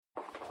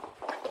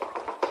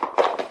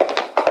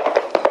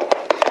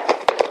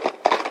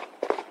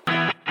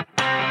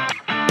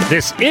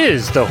This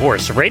is the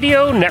Horse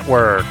Radio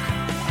Network.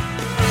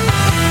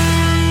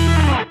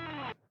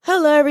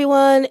 Hello,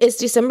 everyone. It's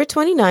December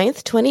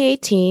 29th,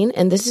 2018,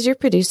 and this is your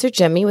producer,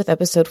 Jemmy, with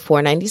episode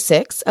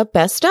 496 of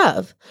Best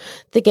Of.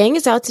 The gang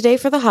is out today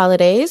for the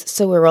holidays,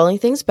 so we're rolling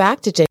things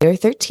back to January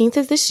 13th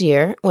of this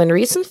year, when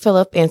Reese and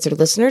Philip answered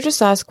listener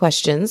dressage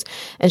questions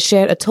and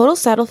shared a total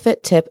saddle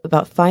fit tip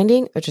about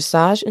finding a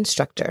dressage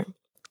instructor.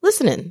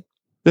 Listen in.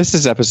 This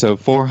is episode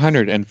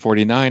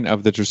 449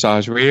 of the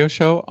Dressage Radio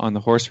Show on the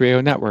Horse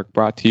Radio Network,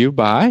 brought to you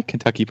by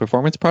Kentucky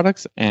Performance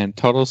Products and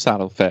Total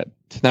Saddle Fit.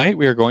 Tonight,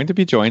 we are going to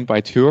be joined by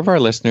two of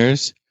our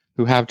listeners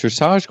who have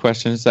dressage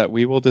questions that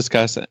we will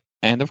discuss.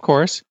 And of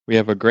course, we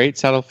have a great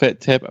saddle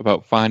fit tip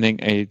about finding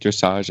a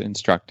dressage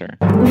instructor.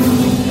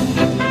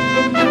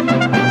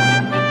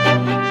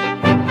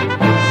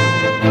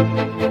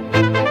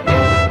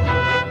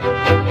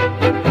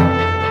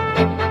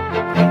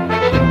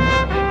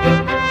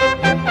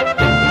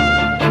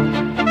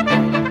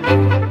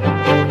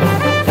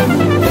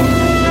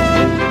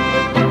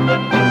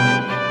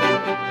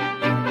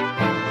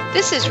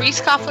 This is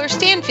Reese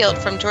Koffler-Stanfield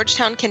from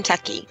Georgetown,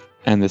 Kentucky.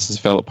 And this is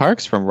Philip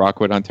Parks from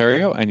Rockwood,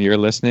 Ontario, and you're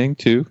listening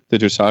to the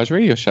Dressage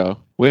Radio Show.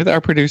 With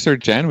our producer,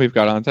 Jen, we've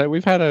got on today.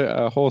 We've had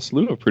a whole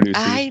slew of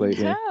producers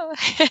lately. I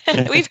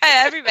know. We've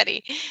had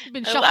everybody.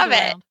 I love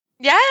it.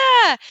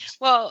 Yeah.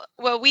 Well,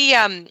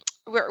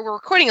 we're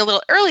recording a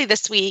little early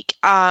this week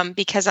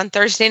because on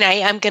Thursday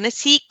night, I'm going to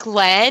see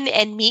Glenn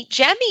and meet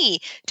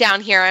Jemmy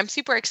down here. I'm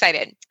super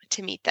excited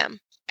to meet them.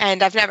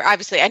 And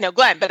I know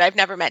Glenn, but I've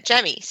never met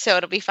Jemmy. So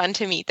it'll be fun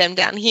to meet them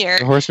down here.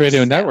 The Horse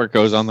Radio Network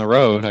goes on the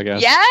road, I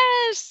guess.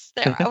 Yes,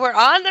 we're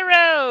on the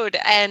road.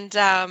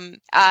 And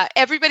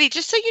everybody,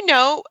 just so you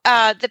know,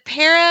 the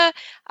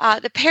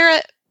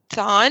Parathon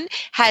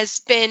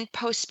has been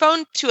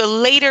postponed to a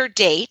later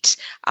date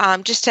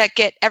just to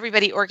get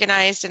everybody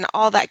organized and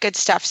all that good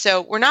stuff.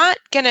 So we're not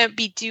going to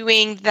be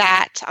doing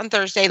that on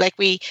Thursday like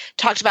we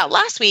talked about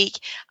last week.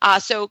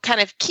 So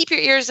kind of keep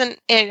your ears and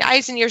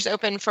eyes and ears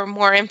open for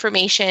more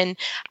information.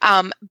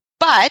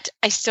 But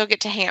I still get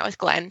to hang out with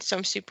Glenn. So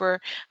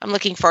I'm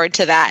looking forward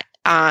to that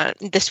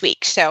this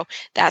week. So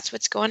that's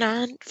what's going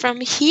on from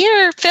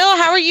here. Phil,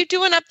 how are you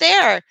doing up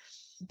there?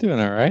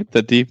 Doing all right.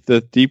 The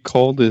deep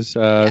cold is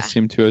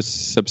seemed to have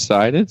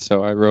subsided.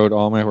 So I rode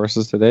all my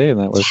horses today, and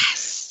that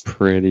was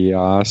pretty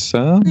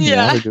awesome.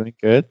 Yeah, they're doing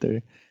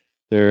good.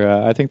 They're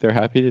I think they're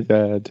happy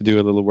to do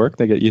a little work.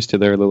 They get used to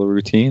their little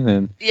routine,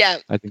 and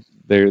I think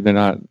they're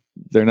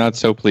not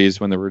so pleased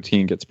when the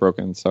routine gets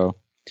broken. So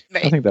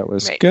I think that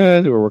was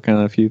good. We're working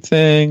on a few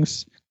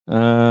things.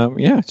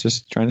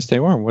 Just trying to stay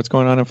warm. What's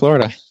going on in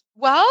Florida?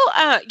 Well,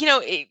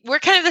 we're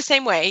kind of the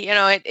same way.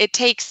 It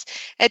takes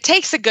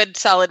a good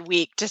solid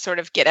week to sort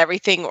of get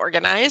everything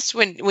organized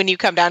when you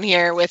come down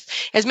here with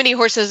as many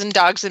horses and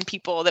dogs and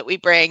people that we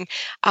bring.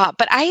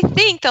 But I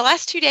think the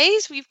last 2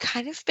 days we've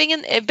kind of been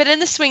in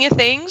the swing of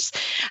things.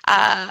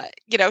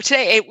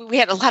 Today we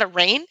had a lot of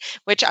rain,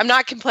 which I'm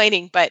not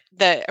complaining, but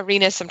the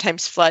arena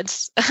sometimes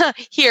floods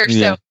here.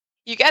 Yeah. So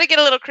you got to get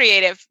a little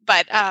creative,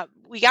 but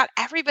we got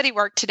everybody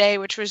worked today,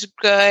 which was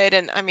good.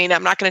 And I mean,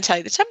 I'm not going to tell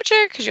you the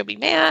temperature because you'll be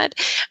mad,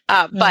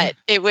 but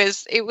it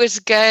was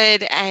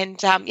good. And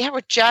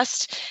we're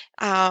just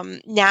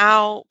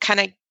now kind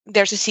of,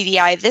 there's a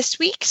CDI this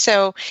week.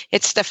 So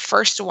it's the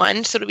first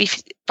one. So it'll be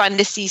fun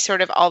to see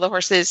sort of all the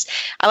horses.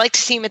 I like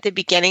to see them at the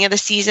beginning of the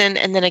season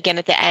and then again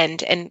at the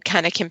end and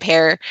kind of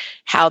compare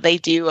how they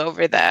do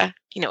over the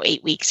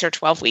 8 weeks or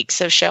 12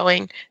 weeks of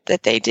showing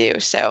that they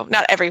do. So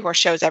not every horse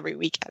shows every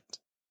weekend,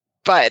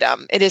 but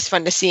it is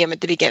fun to see them at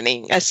the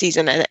beginning of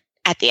season and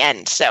at the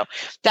end. So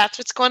that's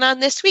what's going on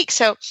this week.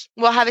 So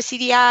we'll have a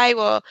CDI.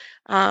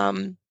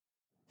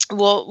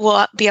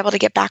 We'll be able to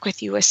get back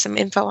with you with some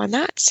info on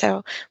that.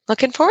 So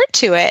looking forward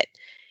to it.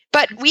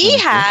 But we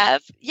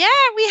have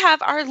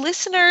our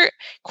listener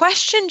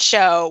question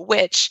show,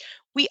 which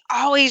we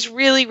always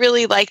really,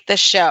 really like the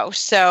show.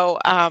 So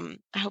I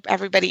hope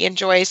everybody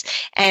enjoys.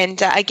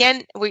 And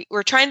again,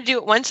 we're trying to do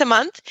it once a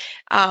month.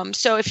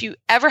 So if you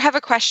ever have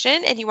a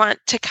question and you want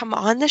to come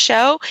on the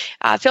show,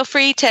 feel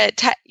free to,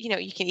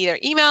 you can either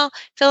email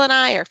Phil and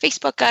I or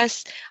Facebook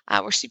us.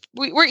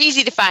 We're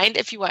easy to find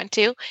if you want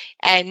to.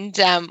 And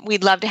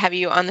we'd love to have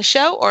you on the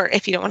show. Or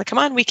if you don't want to come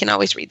on, we can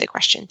always read the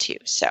question too.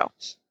 So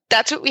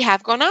that's what we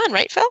have going on,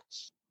 right, Phil?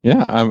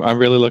 Yeah, I'm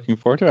really looking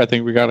forward to it. I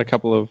think we got a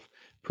couple of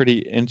pretty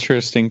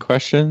interesting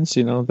questions,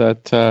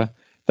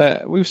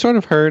 that we've sort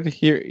of heard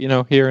here,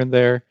 here and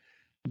there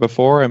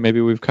before, and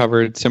maybe we've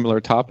covered similar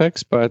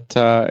topics, but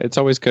it's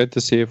always good to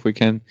see if we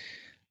can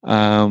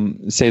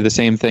say the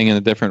same thing in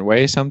a different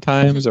way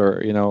sometimes,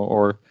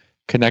 or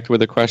connect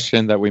with a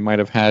question that we might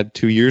have had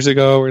 2 years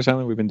ago or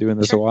something. We've been doing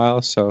this a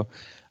while, so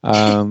 3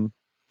 months.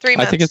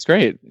 I think it's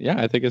great. Yeah,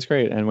 I think it's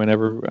great. And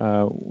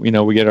whenever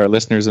we get our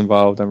listeners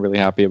involved, I'm really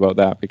happy about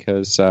that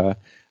because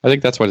I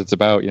think that's what it's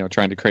about,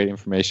 trying to create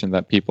information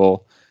that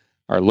people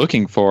are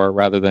looking for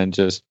rather than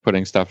just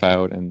putting stuff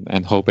out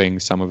and hoping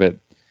some of it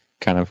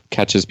kind of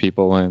catches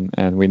people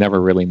and we never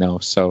really know.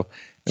 So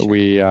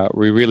we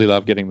really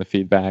love getting the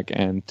feedback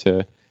and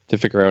to to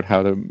figure out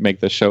how to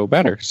make the show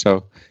better.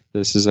 So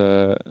this is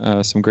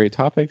some great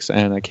topics,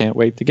 and I can't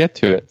wait to get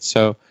to it.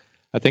 So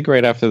I think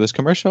right after this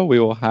commercial, we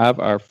will have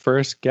our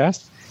first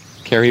guest,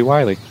 Carrie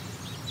Wiley.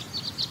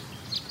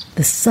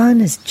 The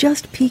sun is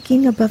just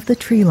peeking above the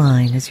tree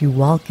line as you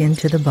walk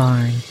into the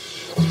barn.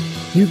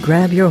 You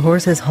grab your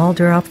horse's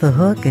halter off the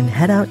hook and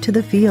head out to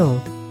the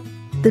field.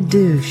 The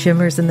dew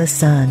shimmers in the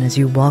sun as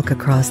you walk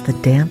across the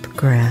damp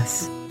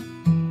grass.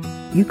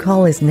 You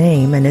call his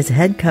name and his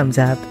head comes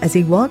up as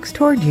he walks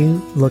toward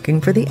you,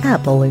 looking for the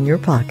apple in your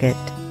pocket.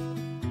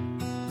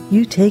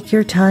 You take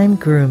your time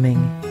grooming,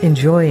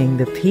 enjoying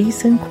the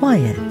peace and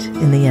quiet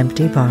in the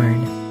empty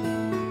barn.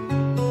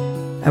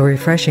 A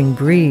refreshing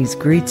breeze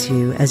greets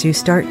you as you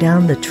start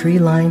down the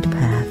tree-lined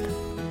path.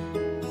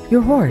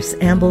 Your horse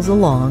ambles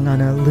along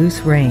on a loose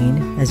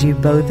rein as you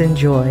both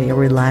enjoy a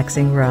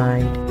relaxing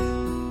ride.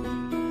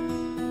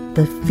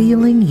 The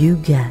feeling you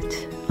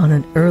get on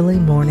an early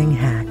morning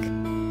hack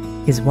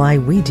is why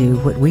we do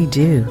what we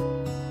do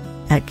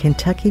at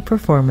Kentucky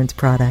Performance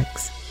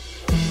Products.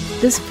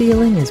 This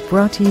feeling is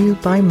brought to you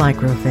by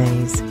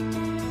Microphase.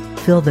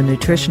 Fill the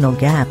nutritional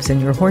gaps in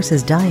your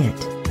horse's diet.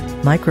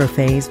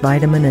 Microphase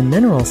Vitamin and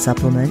Mineral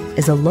Supplement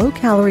is a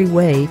low-calorie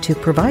way to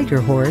provide your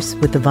horse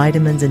with the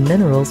vitamins and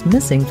minerals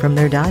missing from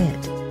their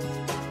diet.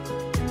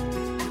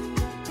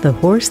 The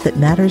horse that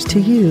matters to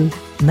you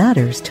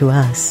matters to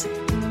us.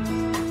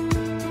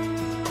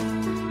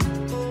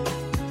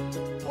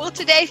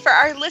 Today for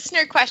our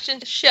listener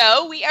question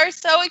show, we are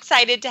so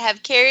excited to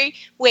have Carrie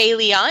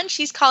Wiley on.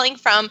 She's calling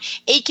from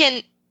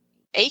Aiken,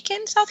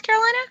 South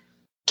Carolina.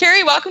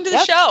 Carrie, welcome to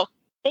the show.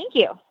 Thank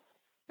you.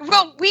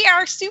 Well, we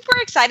are super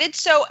excited.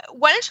 So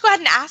why don't you go ahead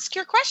and ask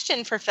your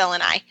question for Phil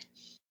and I?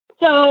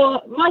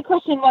 So my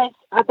question was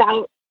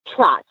about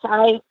trots.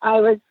 I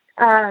was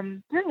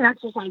doing an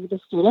exercise with a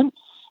student.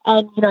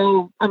 And,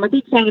 I'm a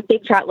big fan of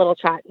big trot, little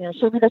trot.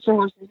 Show me that your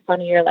horse is in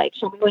front of your leg.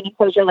 Show me when you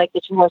close your leg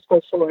that your horse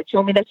goes forward.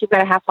 Show me that you've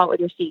got a half out with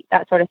your feet,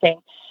 that sort of thing.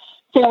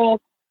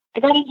 So I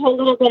got into a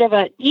little bit of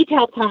a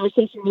detailed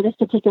conversation with this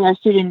particular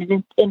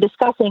student in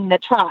discussing the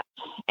trot.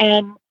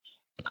 And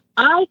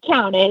I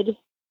counted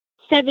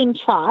 7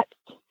 trots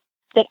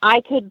that I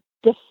could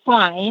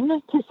define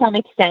to some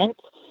extent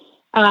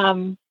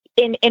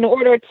in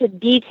order to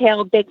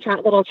detail big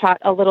trot, little trot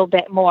a little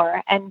bit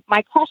more. And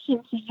my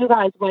question to you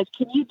guys was,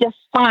 can you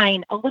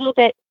define a little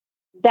bit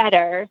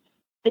better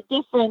the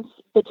difference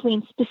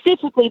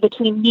specifically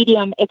between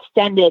medium,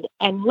 extended,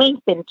 and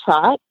lengthened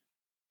trot?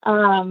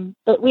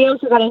 But we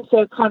also got into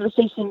a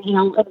conversation,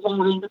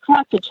 involving the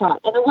corrected trot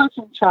and the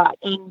working trot,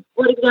 and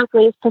what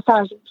exactly is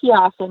passage and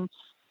piaffe,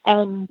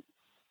 and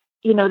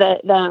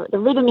the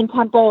rhythm and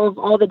tempo of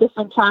all the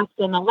different trots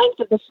and the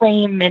length of the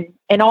frame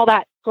and all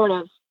that sort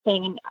of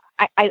thing.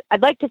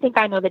 I'd like to think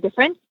I know the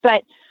difference,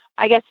 but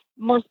I guess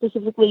more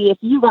specifically, if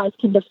you guys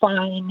can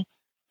define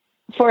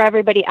for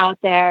everybody out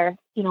there,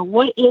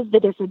 what is the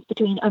difference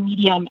between a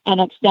medium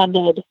and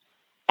extended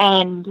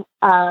and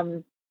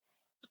a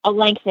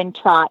lengthened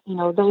trot?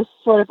 Those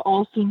sort of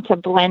all seem to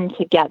blend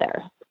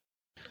together.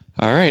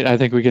 All right. I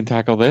think we can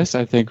tackle this.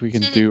 I think we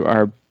can do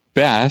our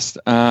best.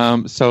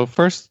 So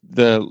first,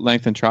 the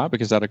lengthened trot,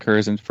 because that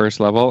occurs in first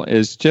level,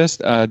 is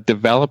just a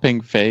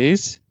developing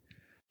phase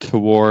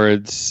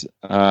towards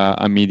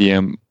a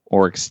medium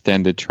or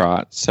extended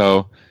trot.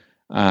 So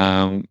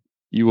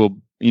you will,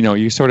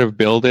 you sort of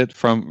build it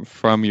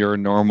from your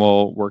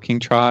normal working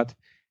trot.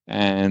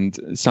 And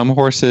some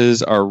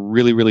horses are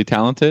really, really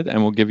talented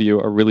and will give you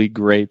a really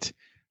great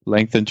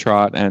lengthened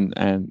trot and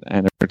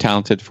are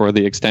talented for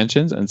the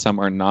extensions, and some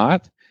are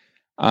not.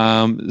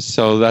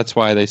 So that's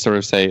why they sort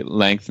of say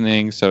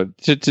lengthening. So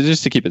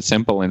just to keep it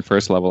simple in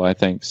first level, I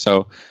think.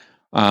 So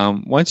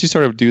once you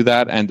sort of do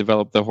that and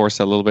develop the horse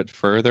a little bit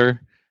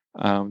further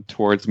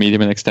towards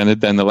medium and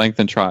extended, then the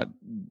lengthened trot,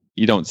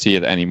 you don't see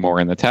it anymore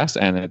in the test,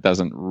 and it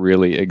doesn't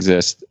really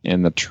exist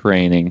in the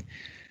training.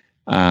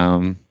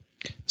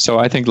 So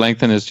I think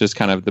lengthen is just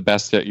kind of the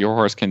best that your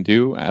horse can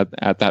do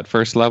at that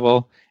first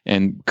level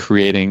and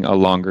creating a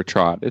longer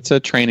trot. It's a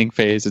training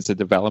phase. It's a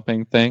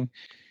developing thing.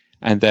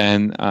 And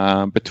then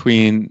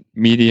between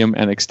medium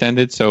and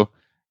extended, so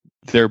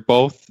they're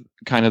both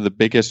kind of the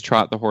biggest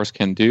trot the horse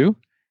can do.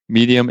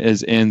 Medium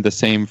is in the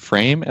same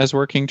frame as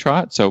working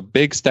trot, so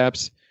big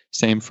steps,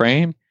 same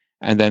frame,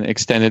 and then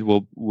extended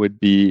would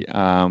be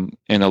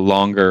in a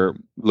longer,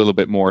 little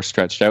bit more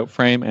stretched out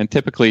frame. And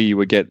typically you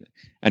would get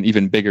an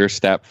even bigger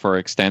step for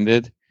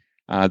extended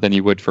than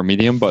you would for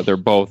medium, but they're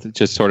both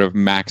just sort of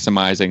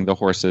maximizing the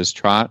horse's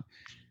trot.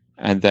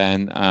 And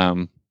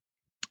then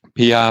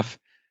piaffe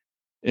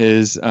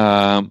is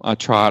a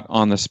trot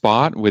on the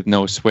spot with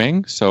no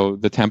swing. So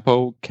the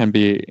tempo can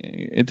be,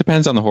 it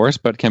depends on the horse,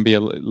 but can be a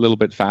little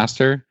bit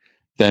faster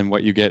than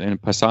what you get in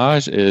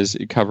passage, is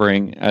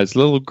covering as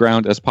little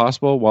ground as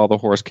possible while the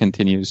horse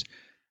continues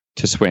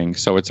to swing.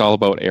 So it's all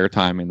about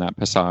airtime in that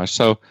passage.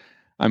 So,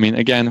 I mean,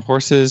 again,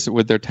 horses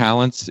with their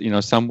talents,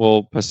 some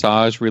will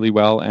passage really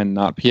well and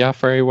not piaffe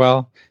very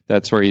well.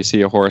 That's where you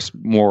see a horse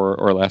more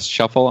or less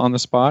shuffle on the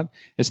spot.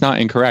 It's not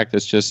incorrect.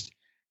 It's just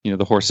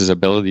the horse's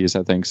abilities,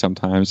 I think,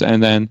 sometimes.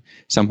 And then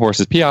some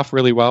horses pee off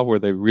really well, where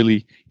they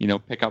really,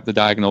 pick up the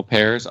diagonal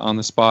pairs on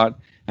the spot,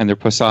 and their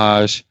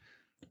passage,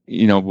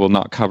 will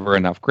not cover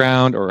enough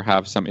ground or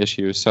have some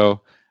issues.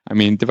 So, I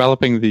mean,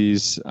 developing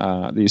these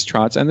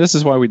trots, and this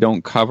is why we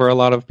don't cover a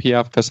lot of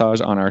PF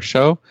passage on our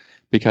show,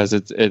 because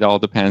it all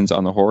depends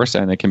on the horse,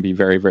 and it can be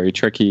very, very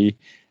tricky,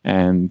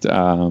 and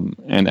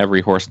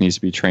every horse needs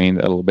to be trained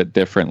a little bit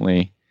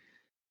differently.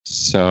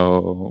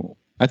 So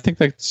I think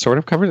that sort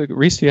of covered it.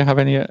 Reese, do you have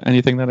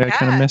anything that I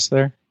kind of missed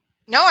there?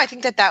 No, I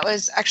think that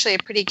was actually a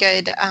pretty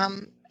good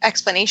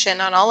explanation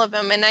on all of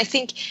them. And I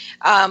think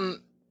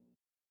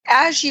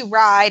as you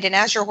ride and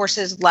as your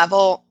horse's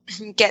level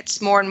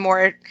gets more and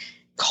more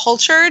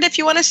cultured, if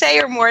you want to say,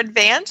 or more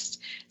advanced,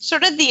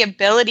 sort of the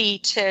ability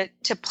to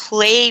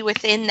play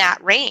within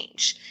that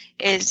range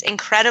is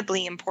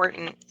incredibly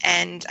important.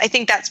 And I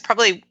think that's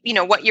probably,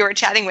 what you were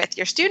chatting with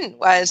your student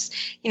was,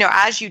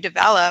 as you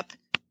develop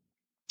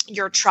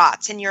your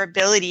trots and your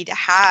ability to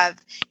have,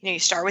 you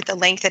start with the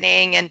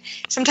lengthening, and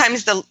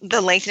sometimes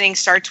the lengthening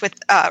starts with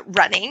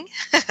running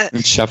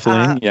and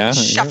shuffling,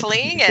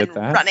 shuffling and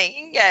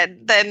running, and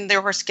then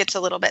their horse gets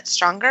a little bit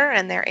stronger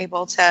and they're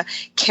able to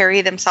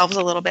carry themselves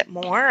a little bit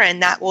more,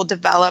 and that will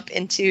develop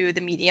into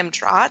the medium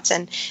trots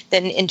and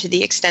then into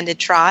the extended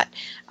trot.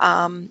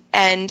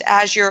 And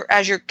as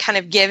you're kind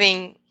of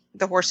giving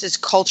the horse's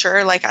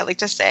culture, like I like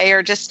to say,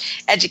 or just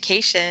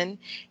education,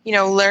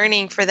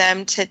 learning for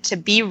them to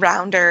be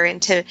rounder and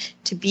to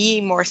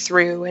be more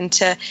through, and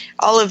to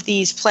all of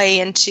these play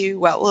into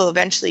what will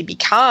eventually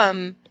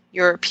become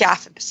your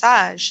piaffe and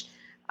passage.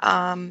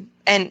 And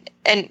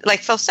like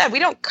Phil said, we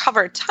don't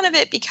cover a ton of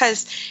it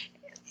because,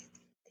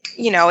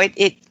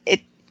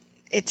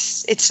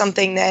 it's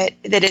something that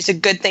is a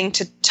good thing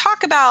to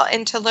talk about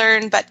and to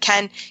learn, but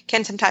can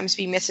sometimes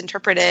be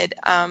misinterpreted.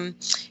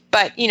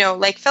 But,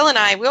 like Phil and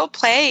I will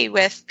play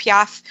with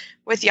piaffe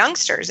with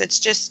youngsters. It's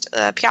just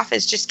piaffe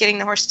is just getting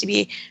the horse to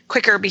be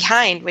quicker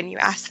behind when you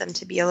ask them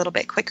to be a little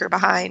bit quicker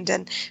behind.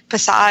 And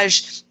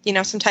passage,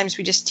 sometimes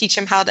we just teach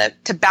them how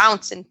to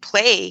bounce and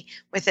play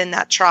within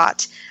that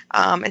trot.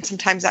 And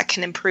sometimes that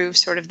can improve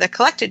sort of the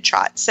collected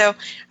trot. So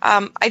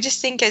I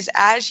just think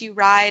as you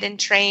ride and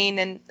train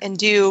and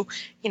do,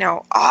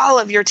 all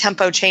of your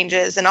tempo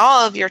changes and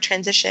all of your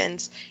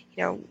transitions,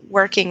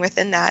 working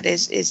within that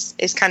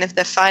is kind of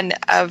the fun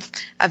of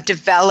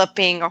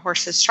developing a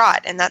horse's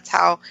trot. And that's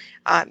how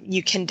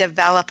you can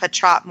develop a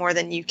trot more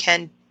than you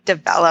can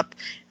develop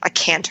a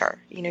canter.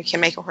 You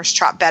can make a horse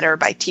trot better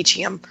by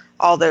teaching them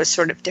all those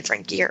sort of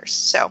different gears.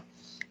 So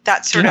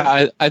that's sort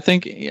of. I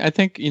think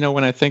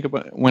when I think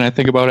about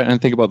it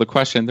and think about the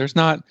question, there's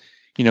not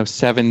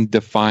 7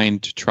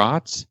 defined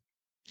trots.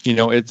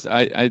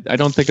 I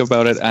don't think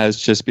about it as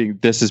just being,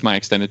 this is my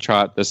extended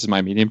trot, this is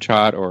my medium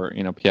trot, or,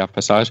 piaffe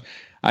passage.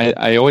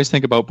 I always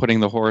think about putting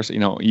the horse,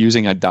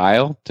 using a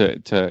dial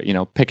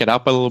to pick it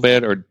up a little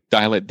bit or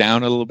dial it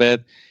down a little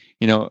bit.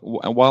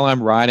 While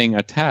I'm riding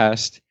a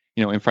test,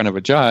 in front of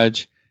a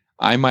judge,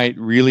 I might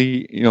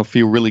really,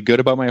 feel really good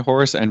about my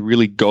horse and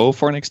really go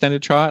for an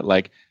extended trot,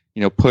 like,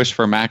 push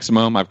for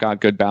maximum. I've got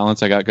good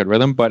balance. I got good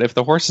rhythm. But if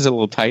the horse is a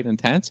little tight and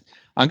tense,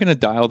 I'm going to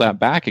dial that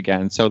back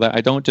again, so that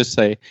I don't just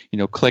say,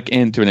 click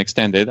into an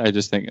extended. I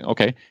just think,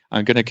 okay,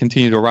 I'm going to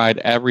continue to ride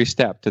every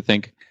step to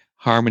think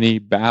harmony,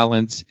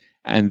 balance,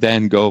 and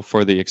then go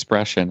for the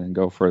expression and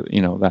go for,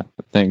 that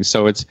thing.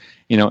 So it's,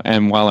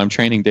 and while I'm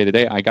training day to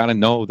day, I got to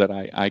know that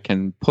I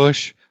can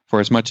push for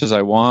as much as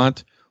I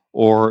want,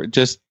 or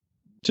just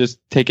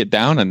take it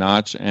down a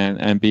notch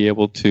and be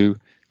able to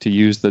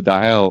use the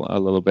dial a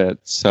little bit.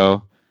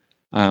 So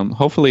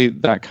hopefully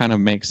that kind of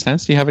makes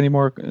sense. Do you have any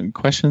more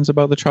questions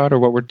about the trot or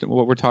what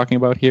we're talking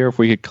about here? If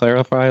we could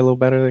clarify a little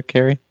better there,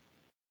 Carrie?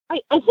 I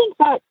think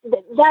that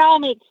all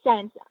makes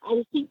sense.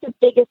 I think the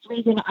biggest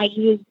reason I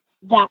use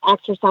that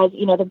exercise,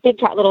 the big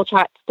trot, little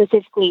trot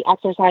specifically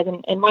exercise,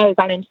 and why we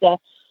got into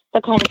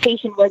the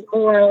conversation was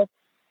more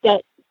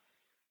that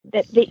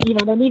there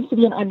needs to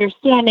be an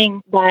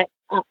understanding that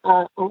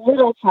a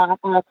little trot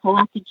or a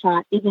collected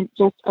trot isn't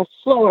just a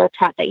slower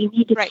trot, that you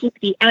need to keep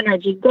the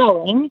energy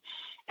going.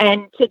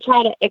 And to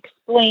try to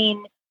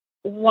explain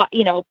what,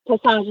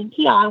 passage and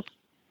piaffe,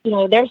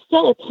 there's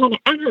still a ton of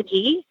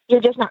energy.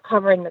 You're just not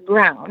covering the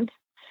ground.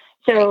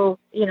 So,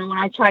 when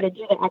I try to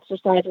do the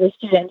exercise with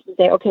students and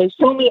say, okay,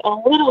 show me a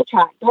little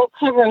trot. Don't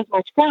cover as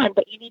much ground,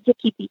 but you need to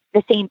keep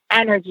the same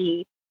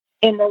energy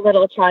in the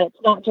little trot.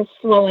 It's not just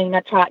slowing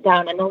the trot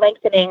down, and the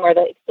lengthening or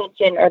the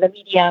extension or the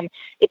medium.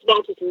 It's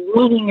not just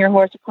running your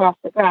horse across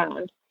the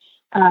ground.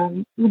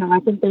 I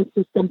think that's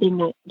just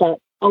something that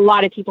a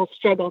lot of people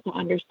struggle to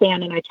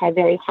understand, and I try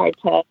very hard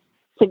to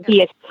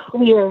be as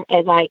clear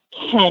as I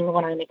can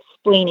when I'm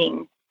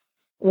explaining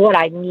what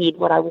I need,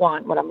 what I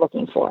want, what I'm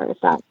looking for, if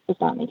that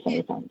makes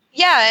any sense.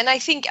 Yeah, and I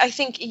think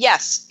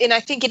yes, and I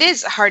think it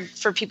is hard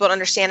for people to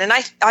understand, and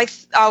I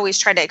always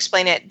try to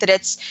explain it that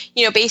it's,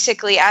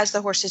 basically as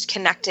the horse is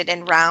connected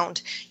and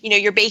round,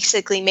 you're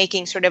basically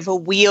making sort of a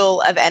wheel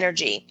of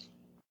energy,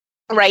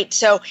 right?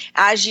 So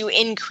as you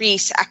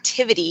increase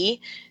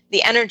activity,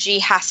 the energy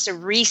has to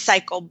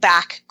recycle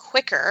back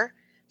quicker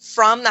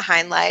from the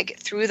hind leg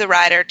through the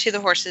rider to the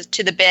horses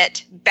to the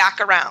bit back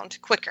around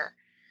quicker.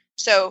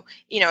 So,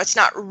 it's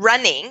not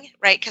running,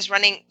 right? Because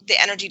running, the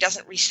energy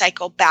doesn't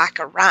recycle back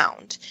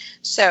around.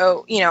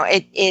 So,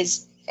 it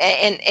is,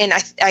 and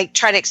I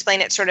try to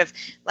explain it sort of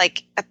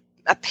like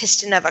a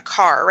piston of a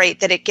car, right?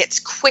 That it gets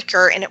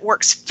quicker and it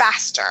works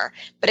faster,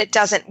 but it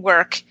doesn't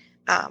work.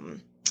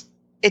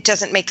 It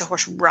doesn't make the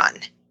horse run.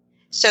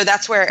 So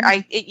that's where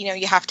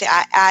you have to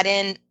add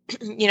in,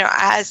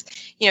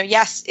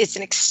 yes, it's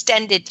an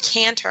extended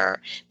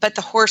canter, but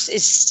the horse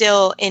is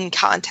still in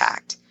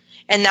contact.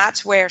 And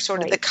that's where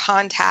sort of the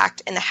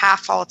contact and the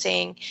half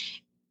halting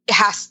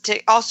has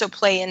to also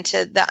play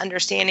into the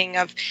understanding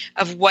of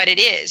what it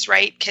is,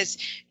 right? Because,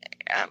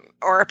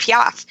 or a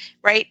piaffe,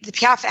 right? The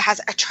piaffe has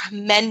a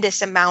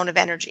tremendous amount of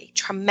energy,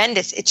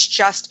 tremendous. It's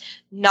just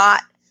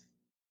not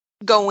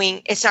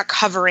it's not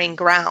covering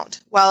ground.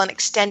 While an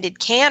extended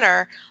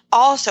canter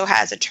also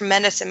has a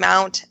tremendous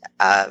amount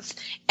of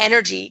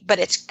energy, but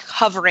it's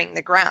covering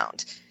the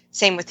ground.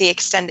 Same with the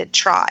extended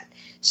trot.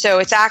 So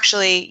it's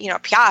actually,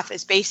 piaffe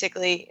is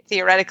basically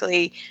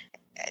theoretically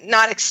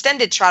not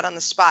extended trot on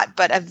the spot,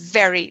 but a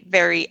very,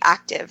 very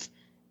active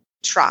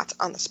trot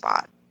on the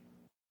spot,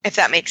 if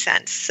that makes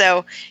sense.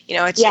 So,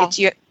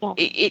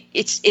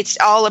 it's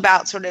all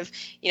about sort of,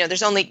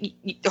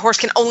 the horse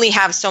can only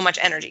have so much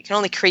energy, can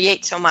only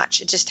create so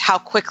much. It's just how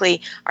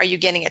quickly are you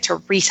getting it to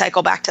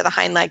recycle back to the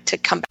hind leg to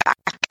come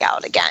back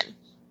out again.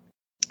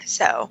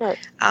 So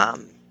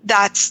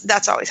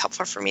that's always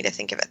helpful for me to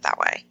think of it that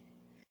way.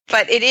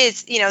 But it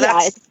is,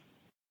 it's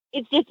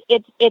just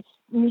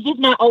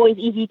not always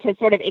easy to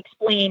sort of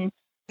explain.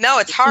 No,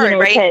 it's hard,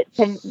 right?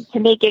 To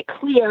make it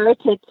clear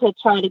to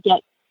try to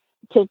get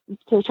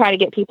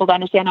people to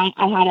understand. I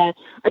had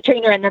a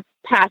trainer in the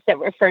past that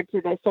referred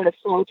to the sort of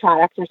slow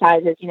trot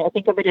exercises.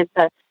 Think of it as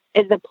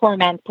the poor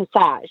man's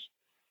passage.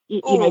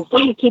 You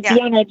keep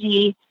the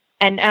energy,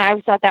 and I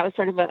always thought that was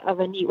sort of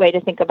a neat way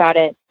to think about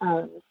it.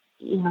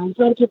 You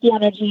try to keep the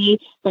energy,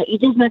 but you're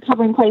just not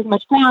covering quite as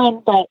much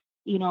ground. But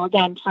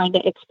again, trying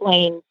to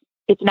explain,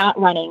 it's not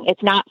running,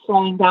 it's not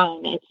slowing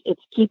down,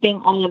 it's keeping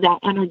all of that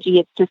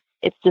energy.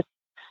 It's just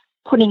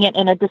putting it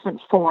in a different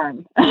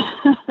form.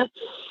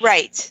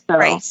 Right. So,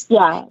 right.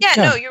 Yeah. Yeah.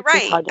 No, you're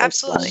right.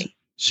 Absolutely.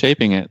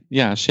 Shaping it.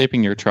 Yeah.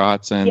 Shaping your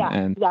trots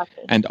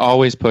exactly. and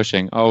always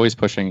pushing,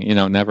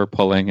 never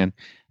pulling.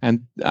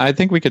 And I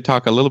think we could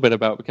talk a little bit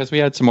about, because we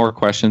had some more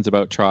questions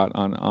about trot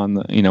on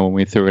the, when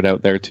we threw it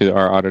out there to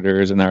our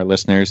auditors and our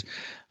listeners,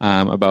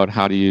 about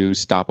how do you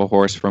stop a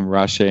horse from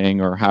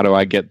rushing, or how do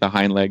I get the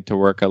hind leg to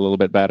work a little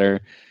bit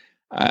better?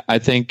 I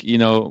think,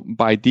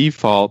 by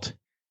default,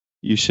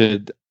 you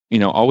should,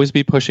 always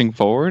be pushing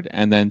forward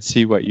and then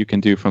see what you can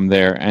do from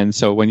there. And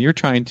so when you're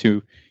trying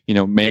to,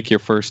 make your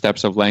first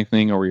steps of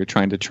lengthening, or you're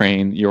trying to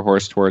train your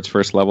horse towards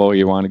first level,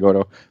 you want to go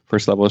to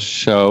first level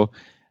show,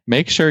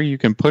 make sure you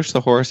can push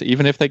the horse,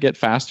 even if they get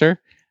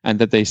faster, and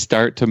that they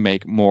start to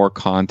make more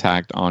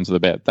contact onto the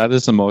bit. That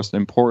is the most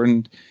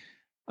important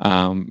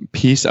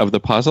piece of the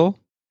puzzle,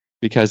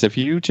 because if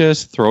you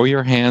just throw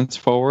your hands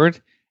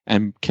forward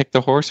and kick the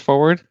horse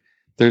forward,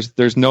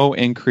 there's no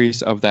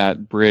increase of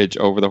that bridge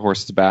over the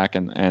horse's back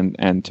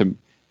and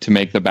to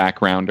make the back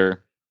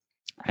rounder.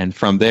 And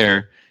from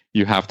there,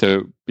 you have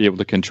to be able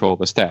to control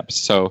the steps.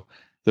 So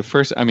the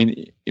first,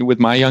 with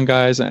my young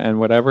guys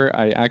and whatever,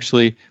 I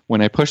actually,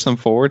 when I push them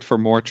forward for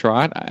more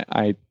trot,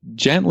 I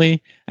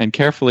gently and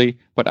carefully,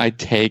 but I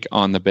take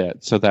on the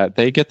bit so that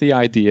they get the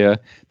idea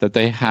that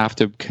they have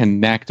to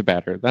connect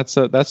better. That's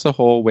the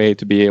whole way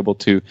to be able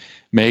to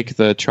make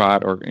the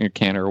trot or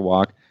canter or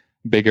walk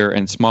bigger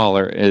and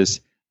smaller, is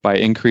by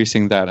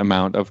increasing that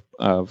amount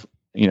of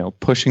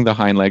pushing the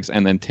hind legs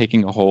and then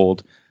taking a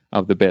hold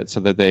of the bit so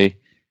that they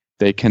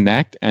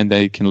connect and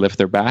they can lift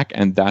their back,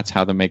 and that's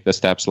how they make the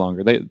steps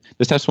longer. The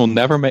steps will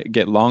never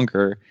get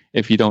longer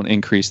if you don't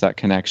increase that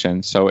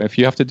connection. So if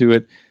you have to do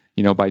it,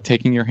 by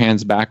taking your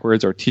hands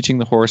backwards, or teaching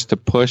the horse to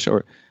push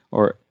or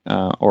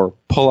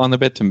pull on the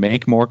bit to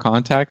make more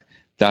contact,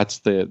 that's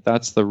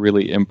the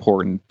really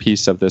important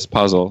piece of this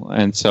puzzle.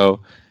 And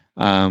so,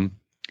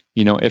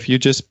 if you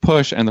just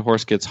push and the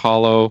horse gets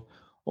hollow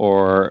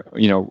or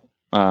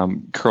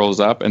curls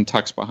up and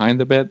tucks behind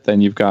the bit,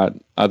 then you've got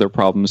other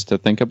problems to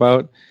think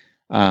about.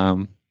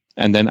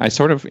 And then I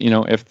sort of,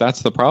 if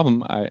that's the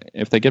problem,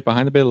 if they get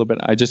behind the bit a little bit,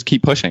 I just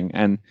keep pushing,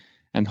 and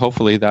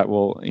hopefully that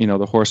will,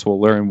 the horse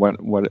will learn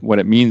what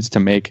it means to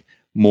make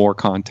more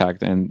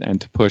contact and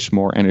to push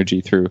more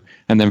energy through.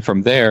 And then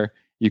from there,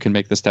 you can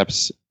make the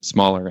steps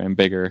smaller and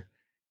bigger,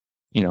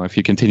 if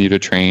you continue to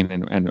train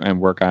and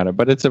work at it.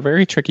 But it's a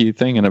very tricky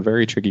thing and a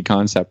very tricky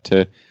concept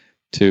to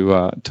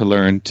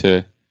learn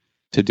to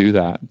do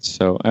that.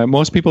 So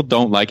most people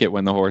don't like it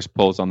when the horse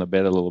pulls on the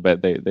bit a little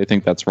bit. They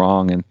think that's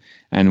wrong.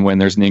 And when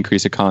there's an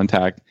increase of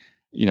contact,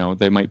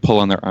 they might pull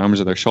on their arms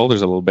or their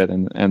shoulders a little bit.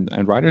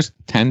 And riders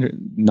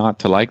tend not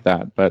to like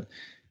that. But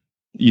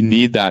you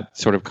need that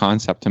sort of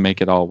concept to make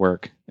it all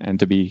work and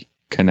to be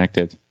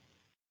connected.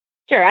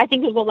 Sure. I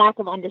think there's a lack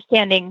of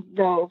understanding,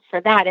 though,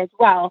 for that as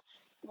well.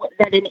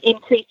 that an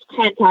increased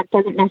contact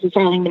doesn't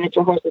necessarily mean that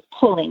your horse is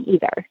pulling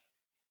either.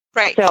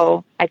 Right.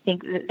 So I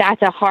think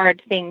that's a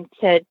hard thing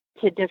to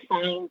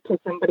define to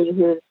somebody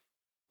who's,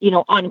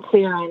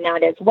 unclear on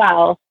that as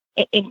well.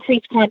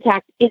 Increased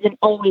contact isn't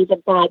always a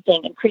bad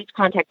thing. Increased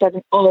contact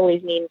doesn't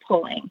always mean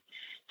pulling.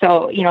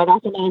 So,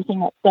 that's another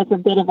thing that's a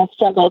bit of a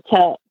struggle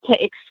to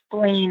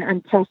explain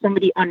until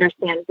somebody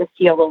understands the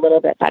field a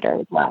little bit better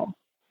as well.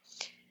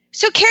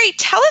 So, Carrie,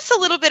 tell us a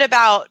little bit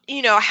about,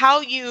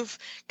 how you've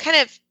kind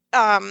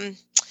of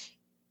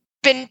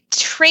been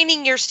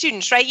training your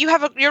students, right?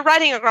 You're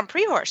riding a Grand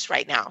Prix horse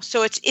right now.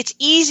 So it's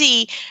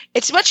easy.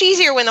 It's much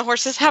easier when the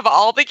horses have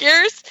all the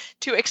gears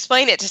to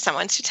explain it to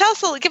someone.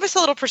 So give us a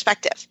little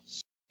perspective.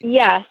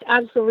 Yes,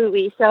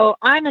 absolutely. So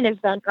I'm an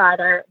event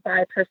rider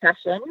by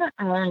profession,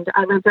 and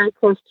I live very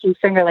close to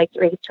Finger Lakes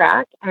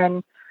Racetrack.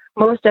 And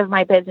most of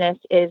my business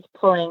is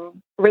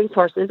pulling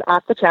racehorses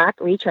off the track,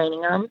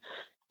 retraining them.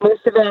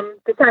 Most of them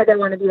decide they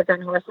want to be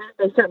event horses.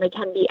 They certainly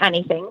can be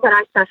anything, but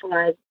I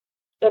specialize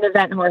in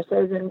event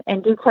horses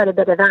and do quite a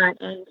bit of that,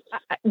 and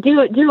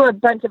do a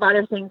bunch of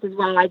other things as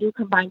well. I do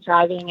combined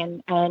driving,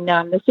 and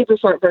the super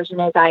short version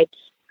is I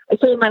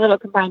sold my little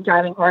combined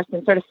driving horse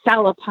and sort of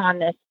fell upon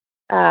this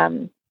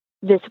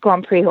this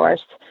Grand Prix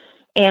horse.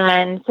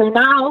 And so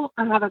now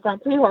I have a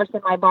Grand Prix horse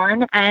in my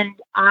barn, and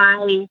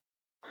I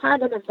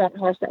had an event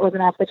horse that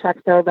wasn't off the track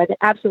though, but it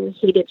absolutely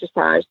hated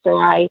dressage. So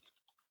I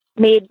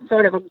made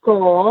sort of a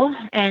goal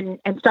and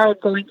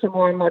started going to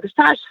more and more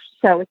dressage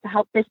shows to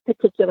help this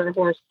particular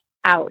horse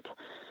out.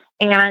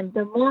 And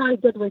the more I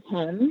did with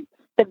him,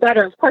 the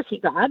better, of course, he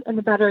got, and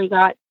the better he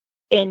got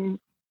in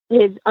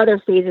his other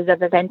phases of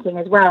eventing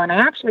as well. And I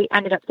actually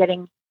ended up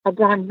getting a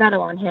bronze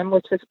medal on him,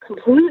 which was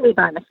completely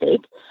by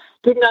mistake.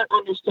 Did not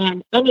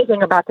understand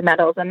anything about the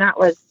medals, and that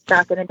was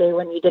back in the day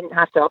when you didn't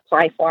have to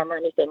apply for them or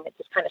anything. It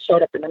just kind of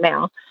showed up in the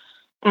mail.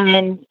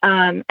 And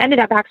ended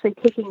up actually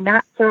taking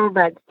that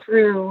thoroughbred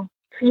through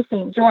Prix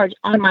St. George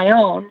on my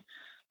own,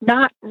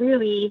 not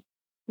really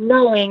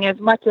knowing as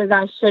much as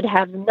I should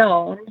have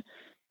known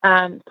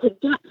to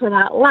get to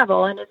that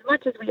level. And as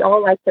much as we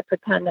all like to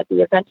pretend that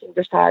the eventing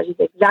dressage is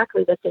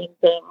exactly the same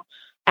thing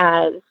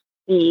as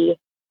the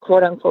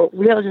quote-unquote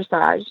real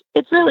dressage,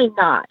 it's really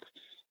not.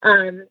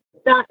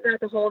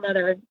 That's a whole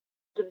other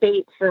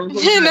debate for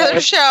another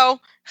show.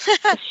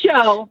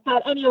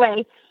 But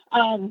anyway,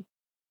 so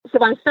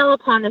I fell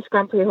upon this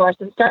Grand Prix horse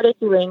and started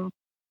doing.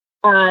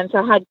 So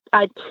I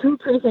had two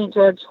Prix St.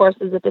 George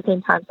horses at the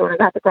same time. So when I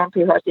got the Grand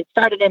Prix horse, it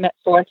started him at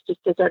fourth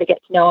just to sort of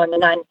get to know him,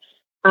 and then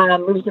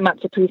moved him up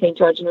to Prix St.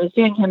 George, and was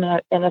doing him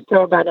in a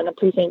thoroughbred and a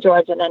Prix St.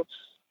 George. And then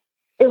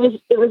it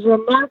was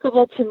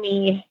remarkable to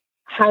me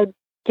how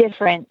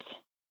different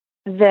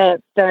the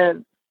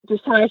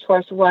dressage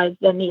horse was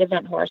than the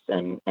event horse.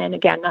 And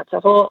again, that's a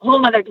whole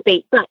other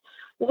debate. But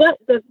what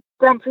the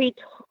Grand Prix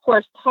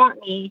horse taught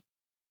me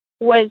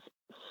was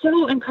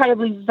so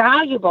incredibly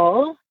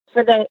valuable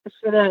for the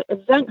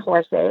event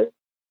horses,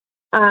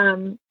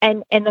 and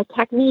the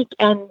technique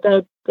and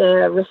the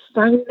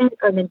refinement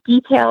or the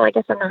detail. I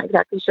guess I'm not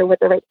exactly sure what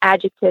the right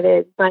adjective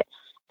is, but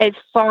as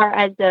far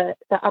as the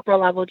upper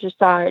level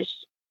dressage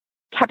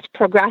kept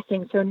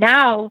progressing. So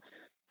now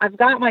I've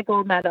got my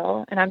gold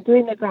medal and I'm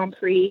doing the Grand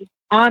Prix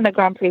on the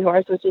Grand Prix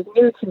horse, which is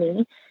new to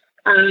me.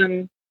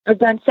 I've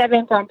done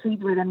 7 Grand Prix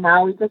with him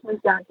now. We just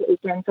moved down to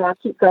Aiken, so I'll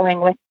keep going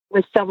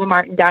with Silva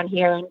Martin down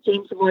here, and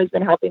James Savoy's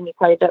been helping me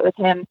quite a bit with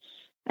him.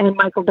 And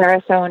Michael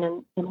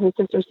Barrasone and his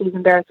sister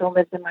Susan Barrasone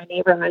lives in my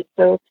neighborhood,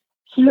 so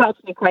she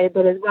helps me quite a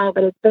bit as well.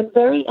 But it's been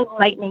very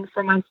enlightening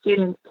for my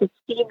students to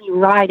see me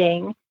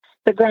riding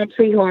the Grand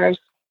Prix horse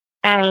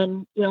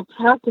and,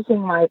 practicing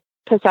my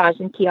passage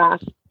and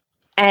tee-off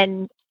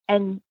and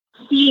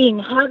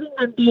having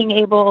them being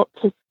able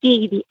to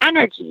see the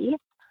energy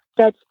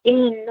that's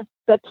in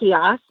the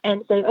tee-off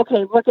and say,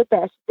 okay, look at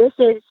this. This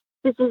is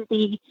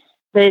the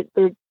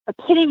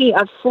epitome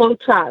of flow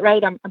trot,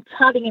 right? I'm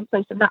trotting in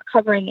place. I'm not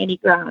covering any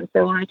ground.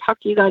 So when I talk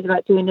to you guys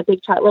about doing the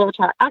big trot, little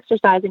trot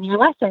exercise in your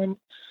lessons,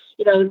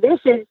 this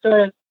is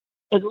sort of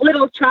as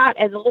little trot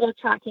as a little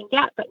trot can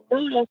get, but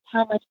notice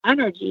how much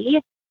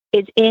energy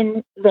is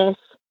in this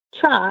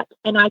trot.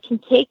 And I can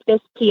take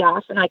this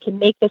tee-off and I can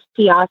make this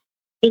tee-off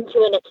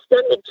into an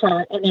extended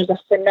trot. And there's a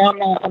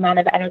phenomenal amount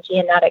of energy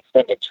in that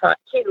extended trot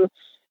too.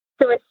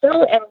 So it's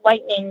so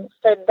enlightening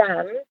for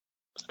them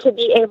to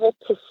be able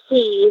to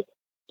see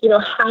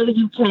how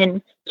you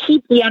can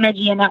keep the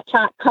energy in that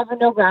trot, cover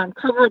no ground,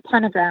 cover a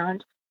ton of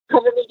ground,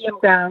 cover medium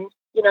ground,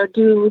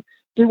 do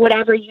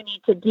whatever you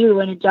need to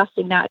do in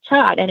adjusting that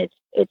trot. And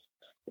it's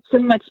so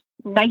much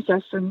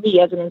nicer for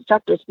me as an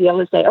instructor to be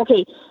able to say,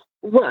 okay,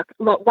 look,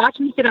 watch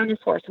me sit on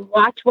this horse,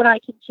 watch what I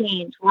can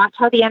change, watch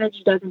how the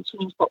energy doesn't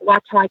change, but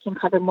watch how I can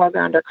cover more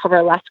ground or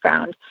cover less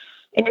ground.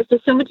 And it's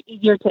just so much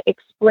easier to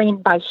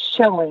explain by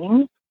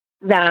showing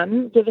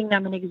them, giving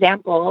them an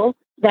example,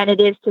 than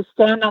it is to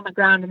stand on the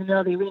ground in the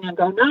middle of the arena and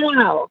go,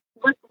 no,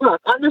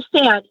 look,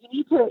 understand.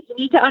 You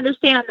need to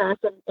understand this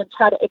and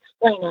try to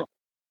explain it.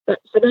 But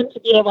for them to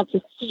be able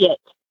to see it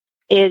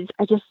is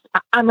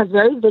I'm a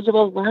very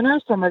visual learner,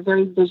 so I'm a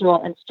very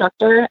visual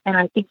instructor. And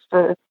I think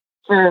for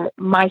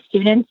my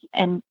students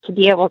and to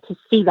be able to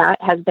see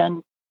that has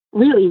been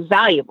really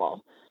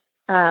valuable.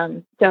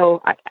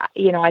 So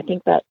I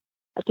think that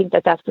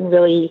that's been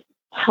really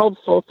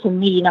helpful to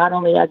me, not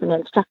only as an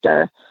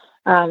instructor,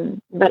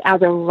 but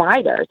as a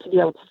rider, to be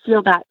able to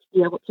feel that, to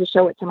be able to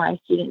show it to my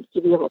students,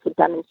 to be able to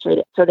demonstrate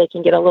it so they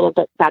can get a little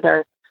bit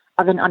better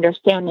of an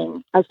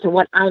understanding as to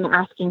what I'm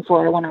asking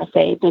for when I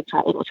say big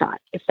trot, little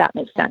trot, if that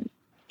makes sense.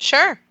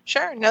 Sure.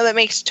 No, that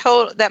makes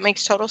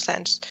total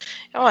sense.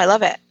 Oh, I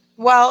love it.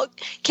 Well,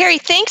 Carrie,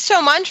 thanks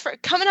so much for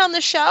coming on the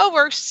show.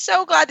 We're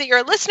so glad that you're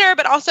a listener,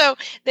 but also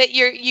that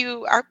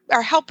you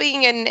are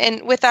helping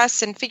and with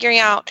us and figuring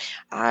out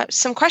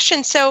some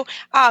questions. So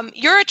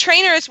you're a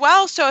trainer as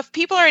well. So if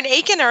people are in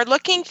Aiken are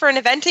looking for an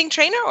eventing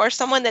trainer or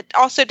someone that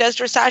also does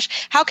dressage,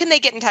 how can they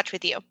get in touch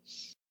with you?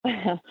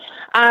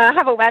 I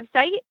have a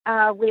website,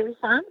 Whaley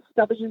Farms,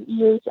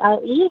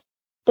 WEHLE.com,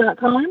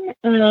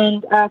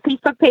 and a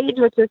Facebook page,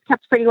 which is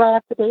kept pretty well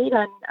up to date.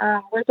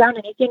 And we're down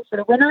in Aiken for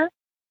the winter.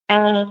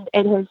 And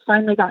it has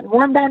finally gotten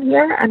warm down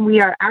here, and we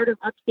are out of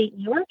upstate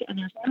New York, and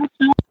there's no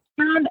snow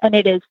around, and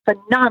it is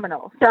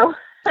phenomenal. So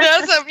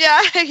awesome.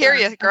 Yeah, I hear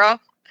you,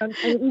 girl. And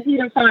easy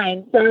to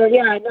find. So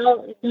yeah,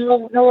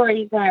 no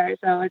worries there.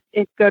 So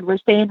it's good. We're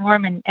staying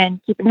warm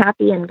and keeping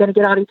happy, and going to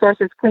get all these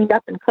horses cleaned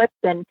up and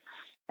clipped and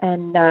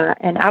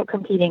out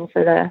competing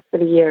for the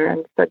year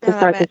and to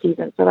start the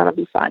season. So that'll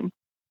be fun.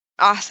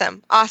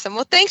 Awesome.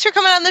 Well, thanks for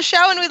coming on the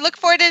show, and we look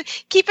forward to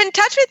keeping in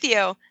touch with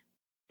you.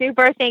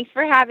 Super. Thanks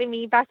for having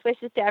me. Best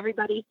wishes to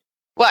everybody.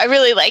 Well, I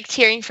really liked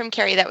hearing from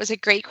Carrie. That was a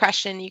great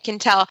question. You can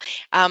tell,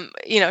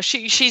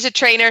 she's a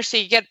trainer, so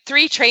you get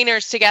 3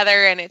 trainers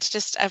together, and it's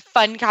just a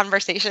fun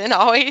conversation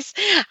always.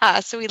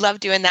 So we love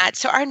doing that.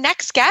 So our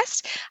next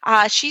guest,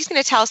 she's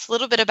going to tell us a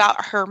little bit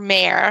about her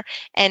mare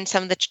and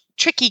some of the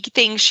tricky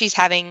things she's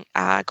having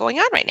going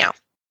on right now.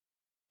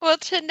 Well,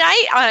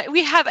 tonight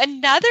we have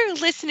another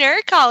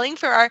listener calling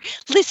for our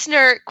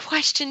listener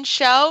question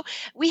show.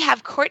 We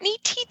have Courtney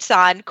Teets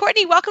on.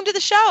 Courtney, welcome to the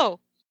show.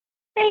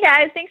 Hey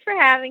guys, thanks for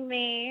having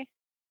me.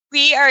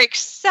 We are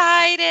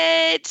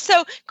excited.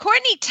 So,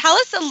 Courtney, tell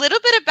us a little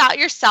bit about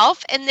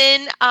yourself and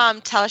then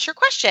tell us your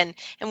question,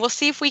 and we'll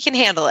see if we can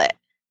handle it.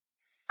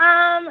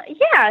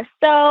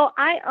 So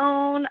I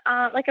own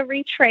like a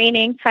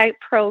retraining type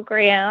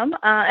program,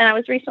 and I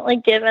was recently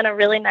given a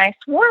really nice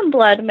warm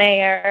blood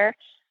mare.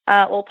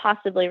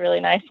 Possibly really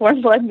nice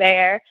warm blood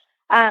mare.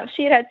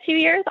 She had 2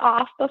 years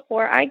off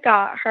before I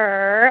got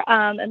her.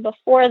 And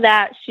before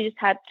that, she's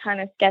had kind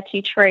of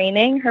sketchy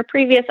training. Her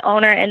previous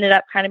owner ended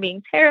up kind of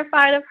being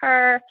terrified of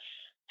her.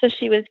 So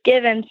she was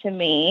given to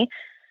me.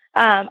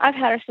 I've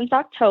had her since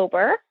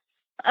October.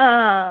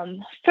 For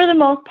the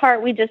most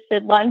part, we just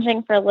did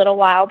lunging for a little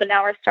while, but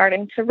now we're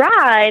starting to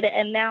ride.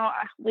 And now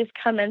we've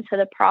come into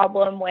the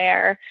problem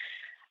where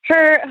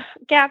her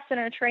gaps in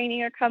her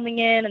training are coming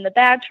in and the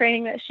bad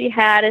training that she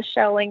had is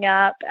showing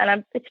up.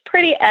 And it's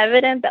pretty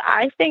evident that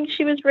I think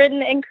she was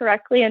ridden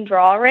incorrectly in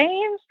draw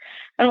reins.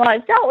 And while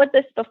I've dealt with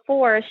this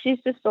before, she's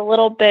just a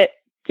little bit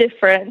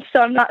different. So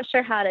I'm not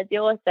sure how to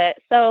deal with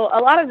it. So a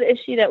lot of the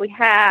issue that we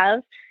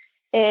have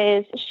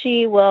is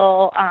she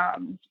will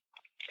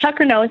tuck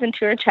her nose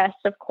into her chest,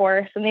 of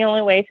course. And the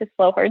only way to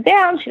slow her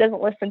down, she doesn't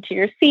listen to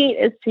your seat,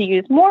 is to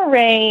use more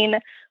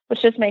rein,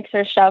 which just makes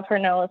her shove her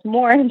nose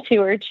more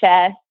into her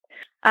chest.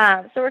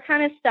 So we're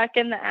kind of stuck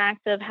in the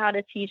act of how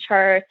to teach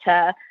her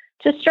to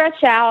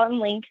stretch out and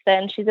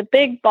lengthen. She's a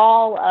big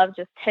ball of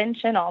just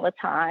tension all the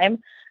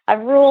time.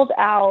 I've ruled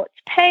out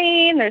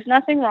pain. There's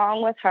nothing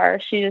wrong with her.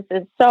 She just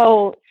is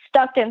so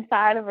stuck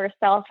inside of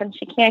herself and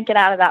she can't get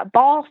out of that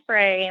ball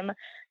frame.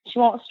 She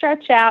won't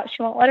stretch out.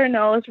 She won't let her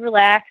nose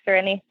relax or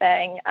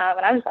anything.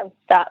 And I'm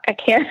stuck. I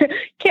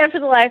can't for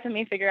the life of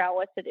me figure out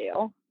what to do.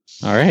 All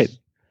right.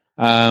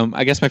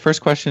 I guess my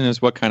first question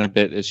is, what kind of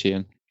bit is she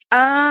in?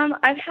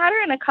 I've had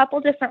her in a couple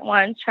different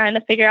ones, trying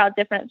to figure out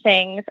different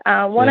things.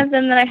 One of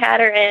them that I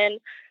had her in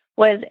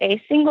was a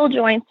single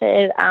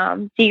jointed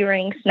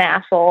D-ring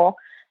snaffle,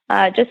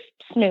 just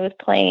smooth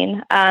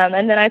plain.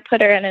 And then I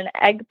put her in an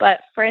egg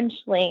butt French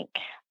link.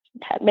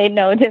 That made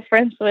no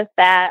difference with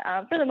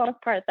that. For the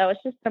most part, though,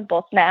 it's just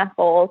simple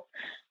snaffles,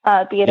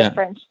 be it a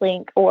French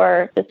link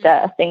or just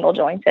a single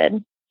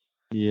jointed.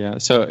 Yeah.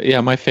 So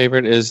my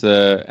favorite is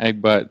the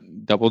egg butt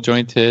double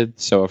jointed.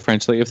 So a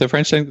French link. If the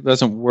French link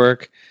doesn't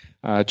work,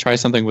 try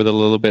something with a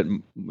little bit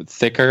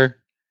thicker.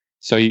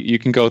 So you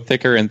can go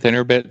thicker and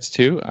thinner bits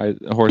too.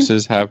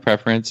 Horses have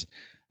preference.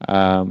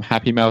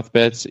 Happy mouth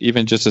bits,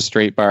 even just a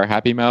straight bar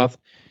happy mouth.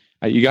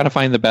 You got to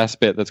find the best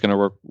bit that's going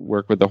to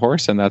work with the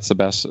horse, and that's the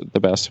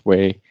best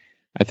way,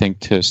 I think,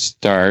 to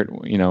start.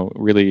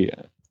 Really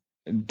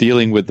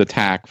dealing with the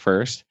tack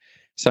first.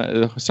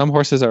 So, some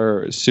horses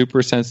are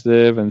super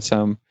sensitive, and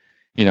some,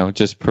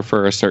 just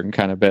prefer a certain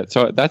kind of bit.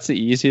 So that's the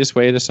easiest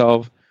way to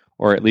solve,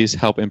 or at least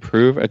help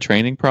improve, a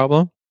training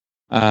problem.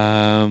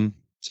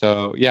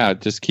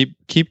 Just keep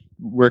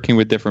working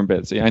with different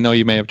bits. I know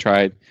you may have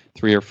tried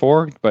 3 or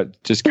 4,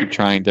 but just keep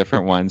trying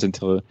different ones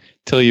until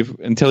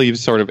you've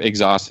sort of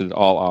exhausted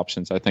all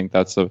options. I think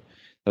that's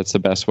the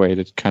best way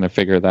to kind of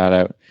figure that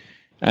out.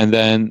 And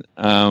then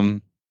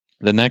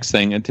the next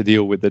thing, and to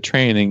deal with the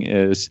training,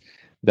 is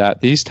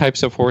that these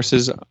types of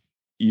horses,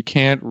 you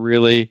can't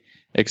really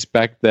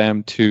expect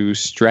them to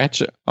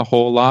stretch a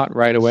whole lot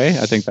right away.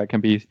 I think that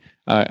can be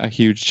a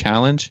huge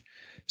challenge.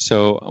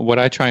 So what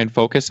I try and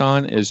focus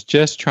on is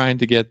just trying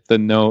to get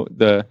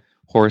the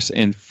horse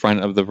in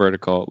front of the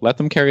vertical. Let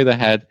them carry the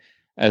head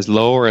as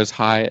low or as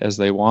high as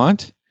they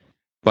want,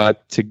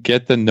 but to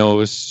get the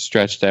nose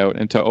stretched out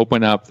and to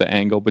open up the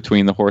angle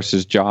between the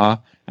horse's jaw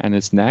and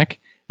its neck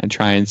and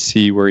try and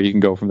see where you can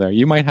go from there.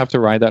 You might have to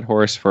ride that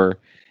horse for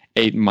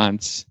 8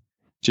 months,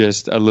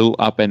 just a little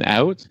up and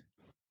out.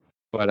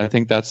 But I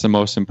think that's the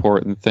most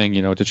important thing,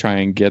 to try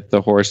and get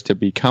the horse to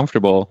be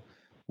comfortable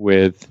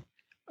with,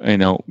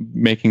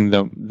 making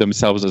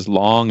themselves as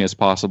long as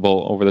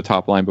possible over the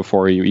top line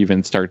before you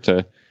even start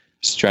to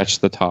stretch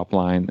the top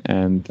line.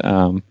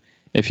 And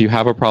if you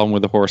have a problem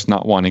with the horse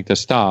not wanting to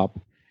stop,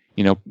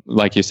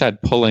 like you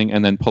said, pulling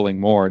and then pulling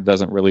more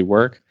doesn't really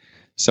work.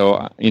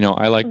 So,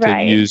 I like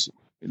to use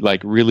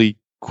like really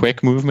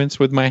quick movements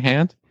with my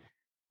hand.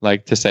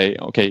 Like to say,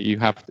 okay, you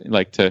have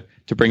to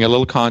bring a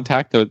little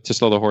contact to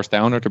slow the horse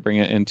down, or to bring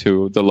it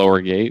into the lower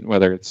gait,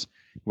 whether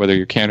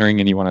you're cantering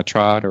and you want to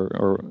trot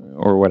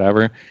or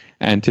whatever,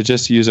 and to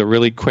just use a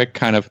really quick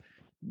kind of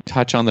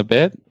touch on the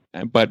bit,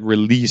 but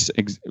release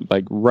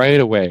like right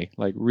away,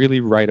 like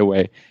really right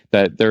away,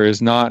 that there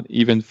is not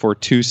even for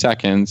 2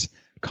 seconds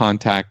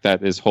contact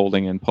that is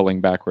holding and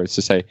pulling backwards,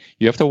 to say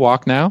you have to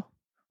walk now,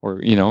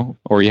 or you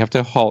have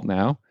to halt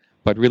now,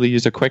 but really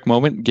use a quick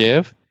moment,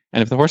 give.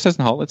 And if the horse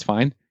doesn't halt, it's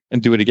fine.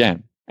 And do it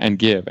again and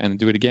give and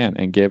do it again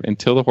and give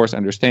until the horse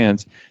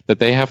understands that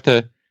they have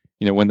to,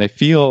 when they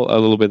feel a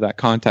little bit of that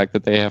contact,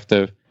 that they have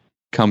to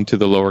come to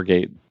the lower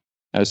gate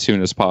as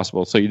soon as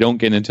possible. So you don't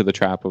get into the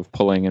trap of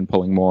pulling and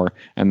pulling more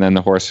and then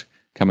the horse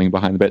coming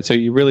behind the bit. So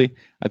you really,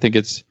 I think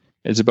it's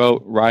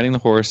about riding the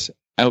horse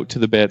out to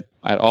the bit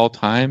at all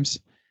times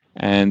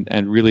and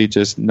really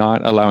just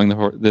not allowing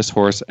this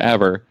horse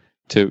ever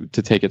to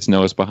take its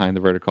nose behind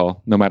the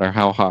vertical, no matter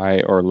how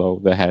high or low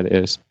the head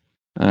is.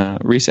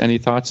 Reese, any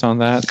thoughts on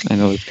that? I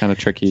know it's kind of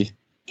tricky.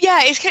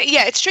 Yeah,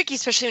 it's tricky,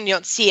 especially when you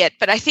don't see it.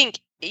 But I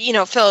think,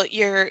 Phil,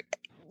 your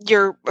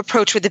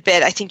approach with the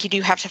bit, I think you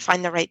do have to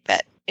find the right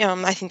bit.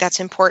 I think that's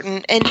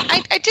important. And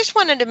I just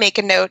wanted to make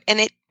a note,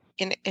 and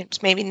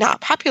it's maybe not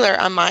popular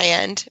on my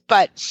end,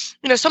 but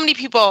so many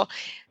people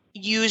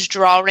use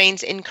draw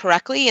reins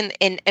incorrectly,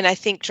 and I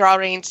think draw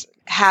reins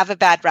have a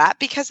bad rap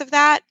because of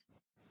that.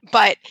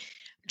 But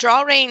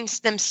draw reins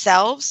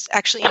themselves,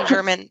 actually in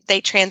German,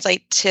 they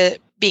translate to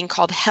being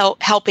called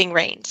helping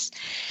reins.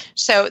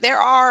 So there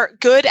are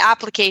good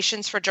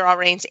applications for draw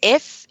reins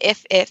if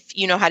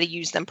you know how to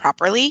use them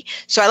properly.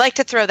 So I like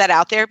to throw that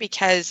out there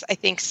because I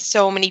think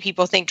so many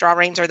people think draw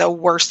reins are the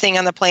worst thing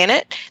on the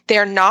planet.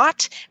 They're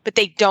not, but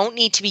they don't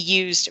need to be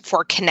used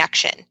for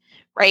connection,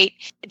 right?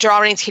 Draw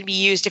reins can be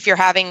used if you're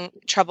having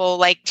trouble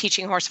like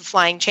teaching a horse a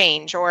flying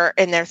change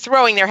and they're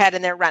throwing their head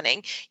and they're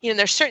running.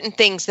 There's certain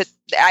things that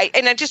I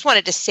just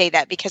wanted to say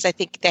that because I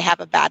think they have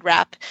a bad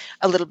rap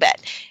a little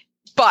bit.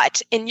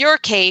 But in your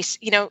case,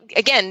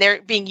 again,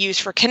 they're being used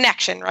for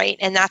connection, right?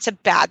 And that's a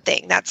bad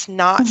thing. That's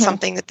not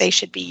something that they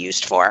should be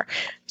used for.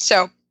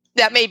 So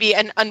that may be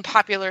an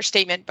unpopular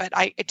statement, but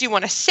I do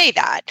want to say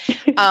that.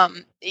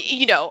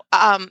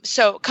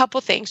 So a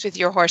couple things with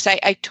your horse.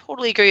 I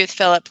totally agree with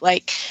Philip.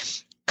 Like,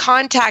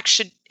 contact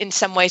should in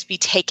some ways be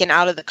taken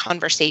out of the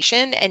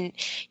conversation. And,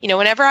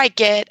 whenever I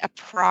get a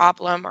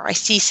problem or I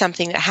see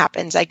something that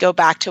happens, I go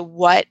back to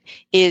what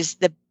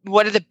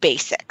are the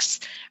basics?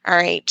 All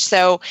right.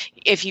 So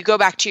if you go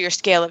back to your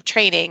scale of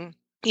training,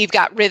 you've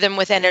got rhythm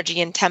with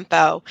energy and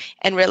tempo,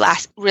 and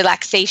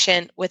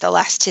relaxation with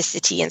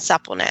elasticity and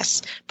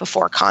suppleness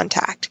before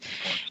contact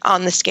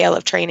on the scale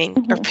of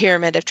training or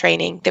pyramid of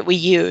training that we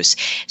use.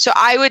 So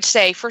I would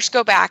say first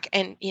go back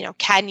and,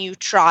 can you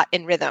trot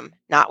in rhythm?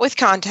 Not with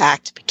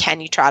contact, but can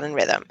you trot in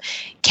rhythm?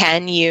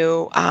 Can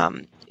you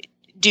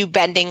do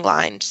bending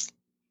lines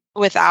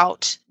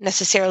without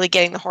necessarily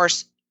getting the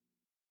horse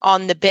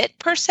on the bit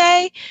per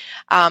se,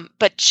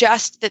 but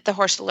just that the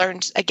horse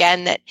learns,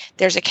 again, that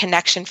there's a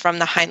connection from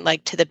the hind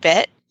leg to the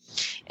bit,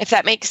 if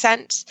that makes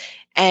sense,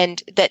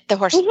 and that the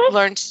horse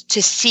learns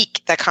to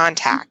seek the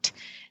contact.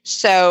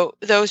 So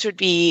those would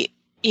be,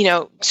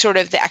 sort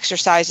of the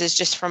exercises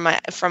just from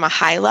a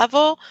high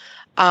level.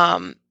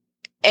 And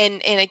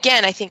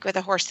again, I think with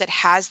a horse that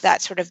has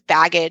that sort of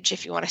baggage,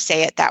 if you want to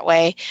say it that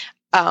way,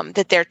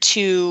 that they're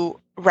too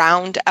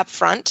round up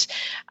front,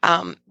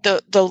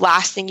 the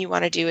last thing you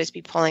want to do is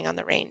be pulling on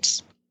the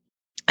reins.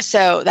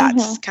 So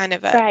that's kind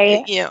of a,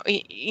 right.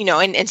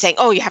 And saying,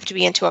 oh, you have to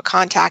be into a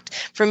contact.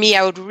 For me,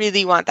 I would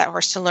really want that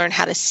horse to learn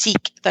how to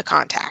seek the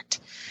contact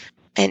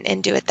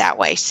and do it that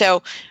way.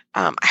 So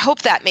I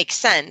hope that makes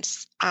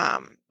sense.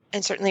 And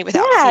certainly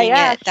without seeing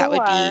it,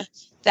 sure.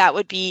 that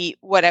would be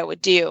what I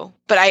would do.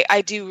 But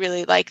I do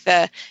really like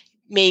the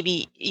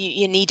maybe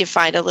you need to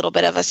find a little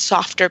bit of a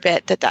softer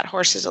bit that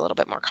horse is a little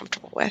bit more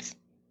comfortable with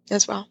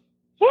as well.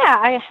 Yeah,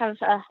 I have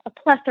a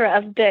plethora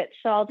of bits,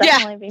 so I'll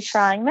definitely be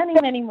trying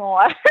many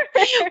more.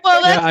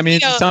 Well, yeah, I mean,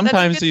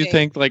 sometimes you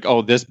think like,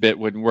 oh, this bit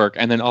wouldn't work,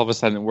 and then all of a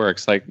sudden it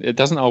works. Like, it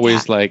doesn't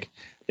always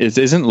it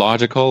isn't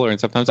logical,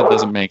 and sometimes it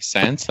doesn't make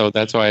sense. So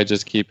that's why I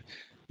just keep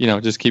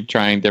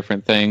trying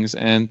different things.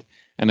 And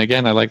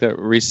again, I like that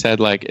Reese said,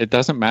 like, it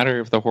doesn't matter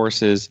if the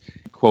horse is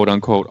quote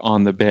unquote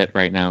on the bit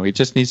right now. He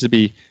just needs to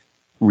be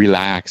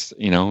relaxed,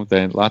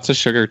 then lots of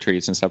sugar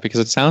treats and stuff, because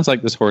it sounds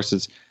like this horse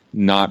is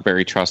not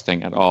very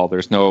trusting at all.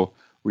 There's no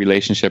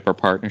relationship or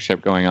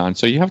partnership going on.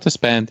 So you have to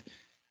spend,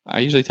 I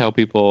usually tell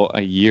people,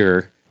 a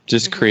year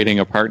just creating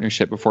a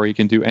partnership before you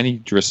can do any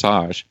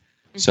dressage.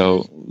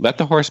 So let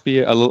the horse be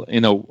a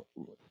little,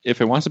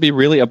 if it wants to be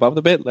really above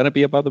the bit, let it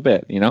be above the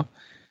bit,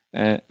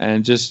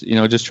 and just,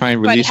 just try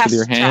and release with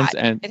your hands.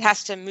 And it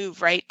has to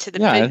move right to the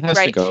bit, it has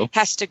to go.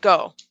 Has to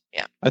go.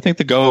 Yeah. I think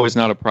the go is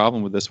not a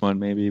problem with this one,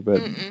 maybe, but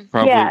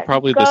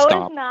probably the stop.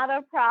 Go is not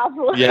a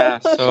problem. Yeah.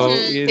 So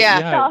stopping is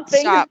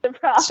the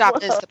problem.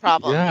 Stop is the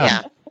problem.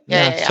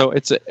 Yeah. So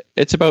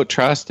it's about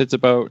trust. It's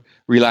about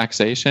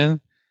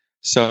relaxation.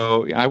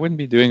 So I wouldn't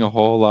be doing a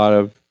whole lot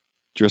of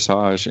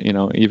dressage,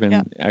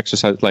 even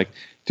exercise, like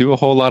do a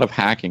whole lot of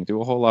hacking,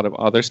 do a whole lot of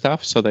other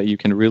stuff so that you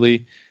can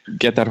really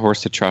get that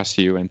horse to trust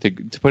you and to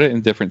put it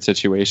in different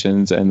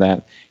situations, and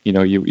that,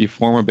 you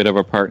form a bit of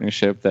a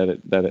partnership that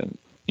it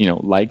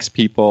likes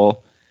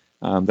people,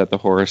 that the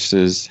horse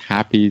is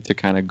happy to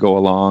kind of go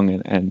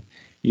along, and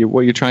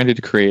what you're trying to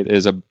create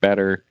is a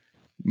better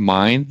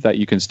mind that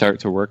you can start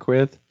to work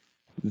with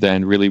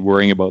than really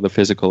worrying about the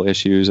physical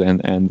issues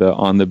and the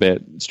on the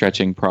bit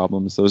stretching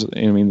problems. Those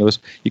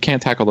you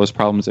can't tackle those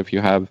problems if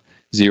you have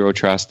zero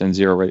trust and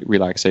zero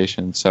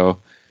relaxation. So,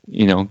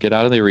 get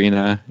out of the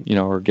arena,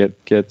 or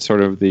get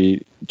sort of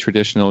the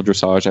traditional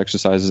dressage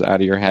exercises out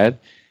of your head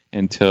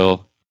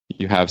until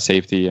you have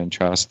safety and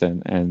trust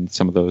and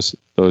some of those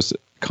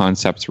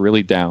concepts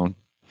really down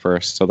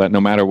first, so that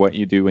no matter what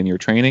you do when you're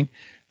training,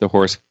 the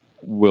horse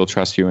will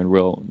trust you and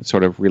will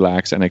sort of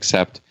relax and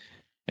accept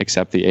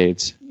the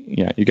aids.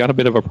 Yeah, you got a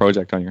bit of a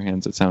project on your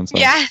hands, it sounds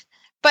like. Yeah,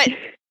 but a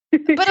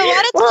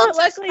lot of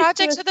times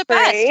projects are the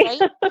best, right?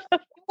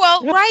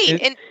 Well,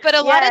 right. But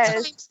a lot of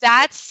times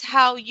that's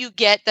how you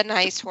get the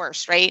nice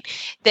horse, right?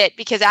 That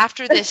because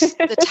after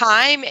the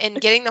time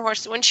and getting the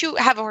horse, once you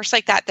have a horse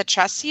like that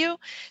trusts you,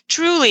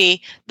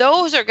 truly,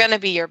 those are going to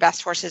be your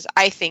best horses,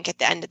 I think, at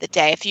the end of the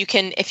day. If you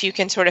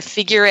can sort of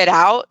figure it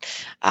out,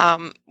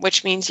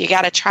 which means you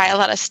got to try a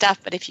lot of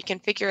stuff, but if you can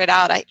figure it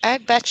out, I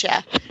bet you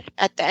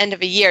at the end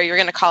of a year, you're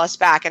going to call us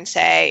back and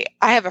say,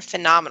 I have a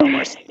phenomenal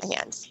horse in my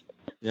hands.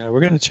 Yeah,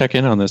 we're going to check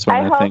in on this one,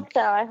 I think.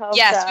 I hope so.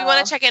 Yes, we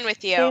want to check in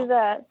with you.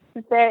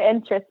 It's very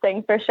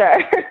interesting, for sure.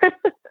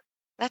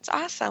 That's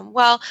awesome.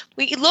 Well,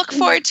 we look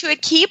forward to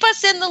it. Keep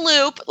us in the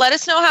loop. Let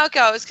us know how it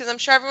goes, because I'm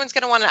sure everyone's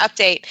going to want an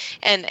update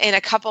in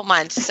a couple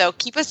months. So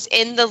keep us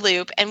in the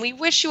loop, and we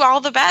wish you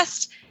all the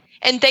best.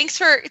 And thanks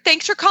for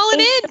calling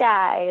in,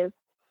 guys.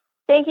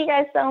 Thank you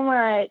guys so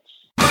much.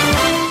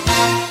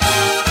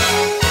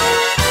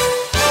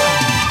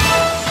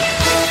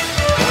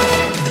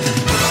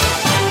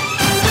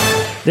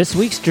 This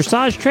week's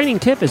dressage training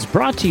tip is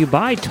brought to you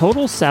by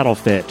Total Saddle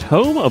Fit,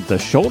 home of the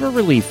shoulder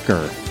relief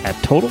girth at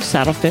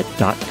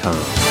TotalSaddleFit.com.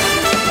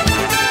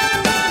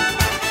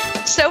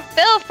 So,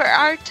 Phil, for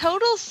our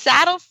Total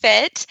Saddle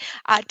Fit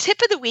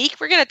tip of the week,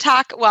 we're going to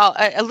talk,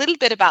 a little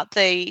bit about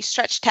the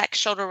Stretch Tech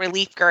shoulder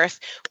relief girth,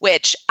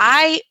 which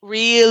I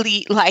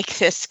really like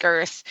this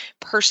girth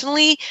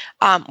personally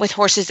with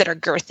horses that are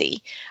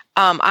girthy.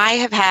 I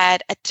have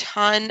had a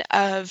ton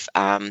of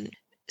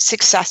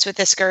success with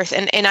this girth,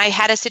 and I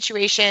had a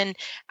situation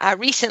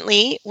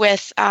recently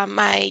with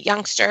my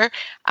youngster.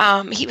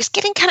 He was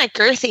getting kind of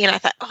girthy, and I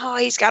thought, oh,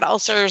 he's got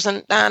ulcers,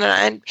 and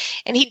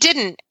he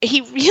didn't.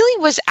 He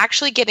really was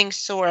actually getting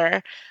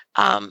sore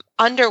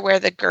under where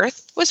the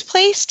girth was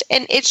placed,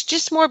 and it's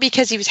just more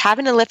because he was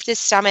having to lift his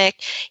stomach.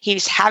 He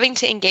was having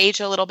to engage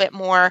a little bit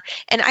more,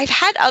 and I've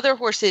had other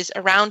horses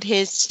around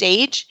his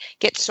stage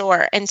get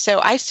sore, and so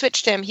I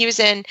switched him. He was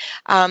in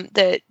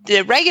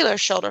the regular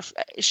shoulder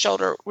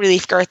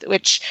relief girth,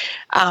 which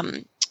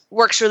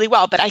works really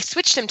well, but I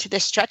switched him to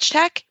this Stretch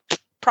Tech.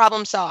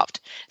 Problem solved.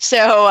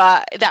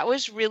 So that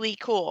was really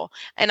cool,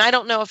 and I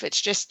don't know if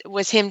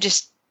was him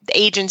just the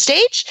age and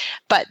stage,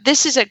 but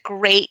this is a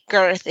great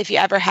girth if you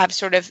ever have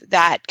sort of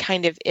that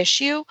kind of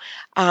issue.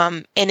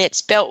 And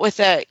it's built with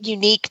a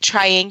unique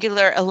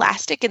triangular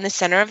elastic in the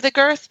center of the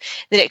girth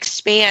that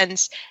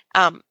expands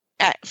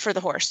for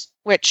the horse,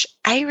 which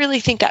I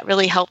really think that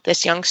really helped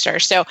this youngster.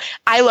 So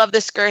I love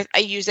this girth. I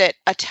use it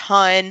a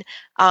ton.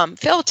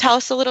 Phil, tell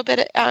us a little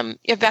bit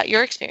about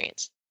your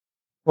experience.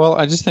 Well,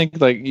 I just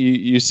think like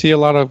you see a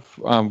lot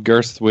of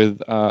girths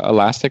with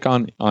elastic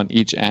on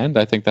each end.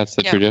 I think that's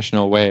the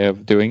traditional way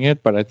of doing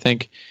it. But I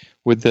think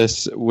with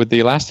the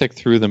elastic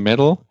through the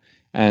middle,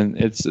 and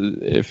it's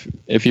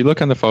if you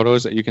look on the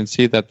photos, you can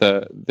see that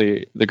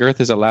the girth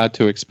is allowed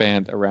to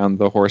expand around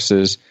the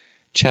horse's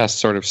chest,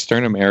 sort of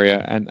sternum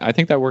area. And I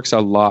think that works a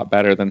lot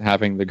better than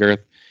having the girth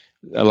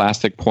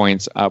elastic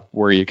points up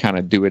where you kind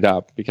of do it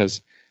up,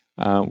 because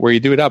where you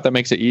do it up, that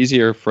makes it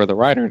easier for the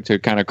rider to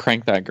kind of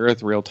crank that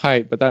girth real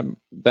tight. But that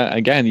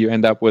again, you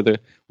end up with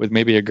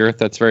maybe a girth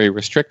that's very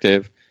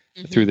restrictive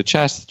through the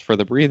chest for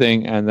the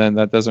breathing, and then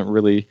that doesn't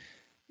really,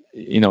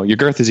 your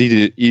girth is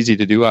easy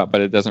to do up,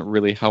 but it doesn't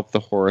really help the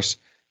horse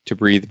to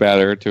breathe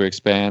better, to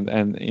expand.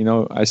 And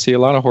I see a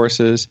lot of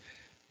horses.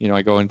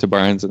 I go into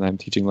barns and I'm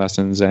teaching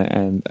lessons,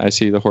 and I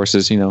see the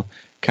horses,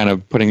 kind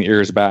of putting the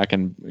ears back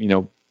and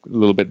a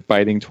little bit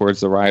biting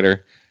towards the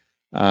rider.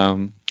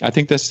 I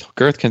think this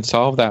girth can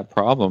solve that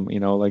problem.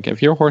 Like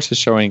if your horse is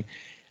showing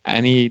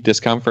any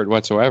discomfort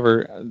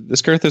whatsoever,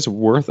 this girth is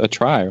worth a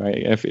try, right?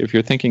 If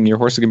you're thinking your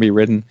horse is going to be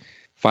ridden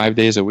 5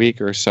 days a week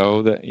or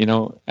so, that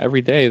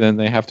every day, then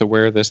they have to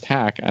wear this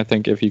tack. I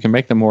think if you can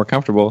make them more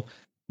comfortable,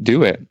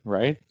 do it,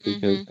 right?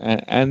 Because,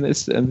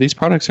 and these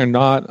products are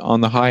not on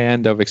the high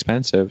end of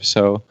expensive,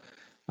 so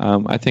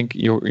I think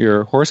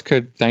your horse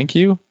could thank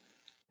you.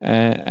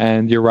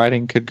 And your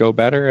riding could go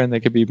better, and they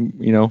could be,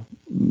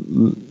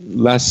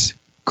 less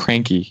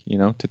cranky,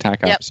 to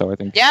tack up. So I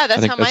think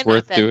that's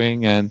worth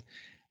doing,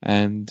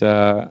 and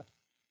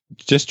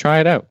just try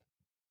it out.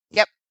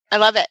 Yep, I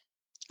love it.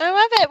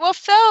 Well,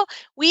 Phil,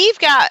 we've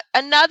got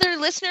another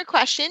listener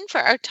question for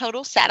our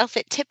Total Saddle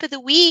Fit tip of the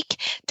week.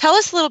 Tell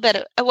us a little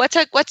bit.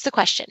 What's the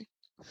question?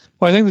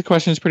 Well, I think the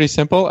question is pretty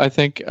simple. I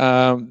think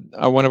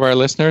one of our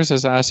listeners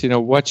has asked,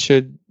 what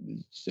should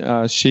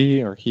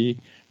she or he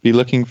be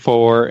looking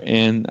for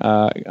in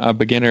a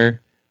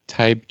beginner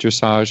type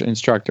dressage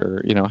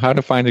instructor? How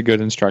to find a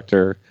good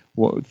instructor.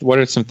 What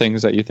are some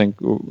things that you think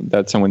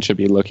that someone should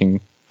be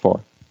looking for?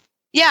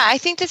 Yeah, I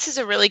think this is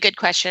a really good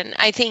question.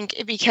 I think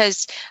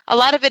because a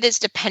lot of it is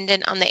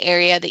dependent on the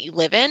area that you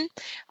live in.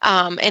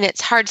 And it's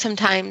hard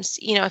sometimes,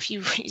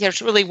 if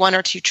there's really one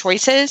or two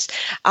choices,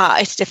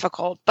 it's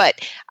difficult.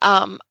 But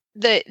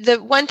the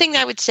one thing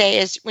I would say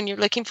is when you're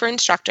looking for an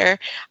instructor,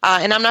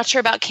 and I'm not sure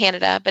about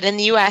Canada, but in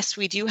the US,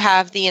 we do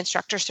have the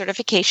instructor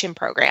certification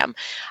program.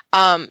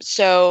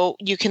 So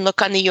you can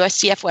look on the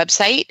USDF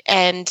website,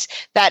 and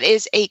that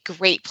is a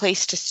great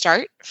place to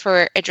start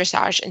for a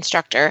dressage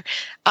instructor.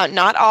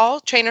 Not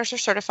all trainers are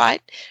certified,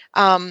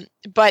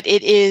 but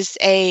it is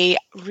a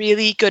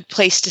really good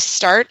place to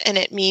start, and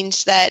it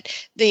means that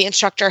the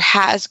instructor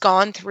has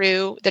gone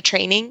through the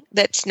training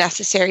that's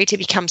necessary to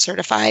become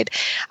certified.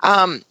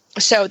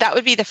 So that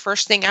would be the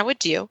first thing I would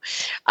do.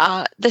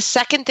 The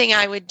second thing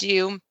I would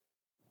do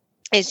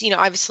is,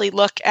 obviously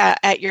look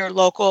at your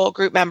local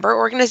group member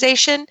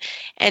organization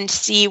and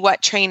see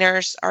what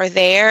trainers are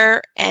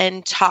there,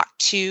 and talk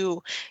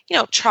to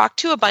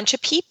a bunch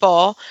of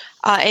people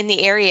in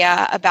the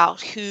area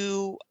about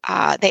who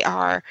they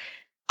are.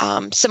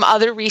 Some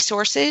other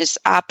resources,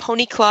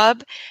 Pony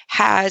Club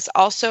has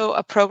also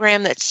a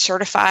program that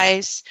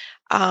certifies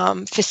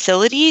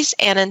facilities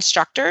and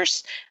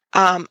instructors.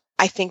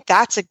 I think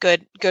that's a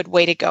good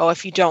way to go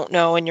if you don't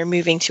know and you're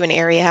moving to an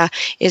area.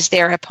 Is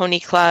there a pony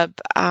club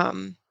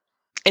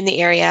in the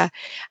area?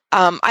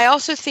 I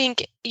also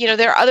think,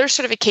 there are other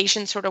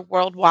certifications sort of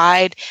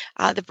worldwide.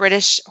 The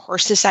British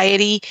Horse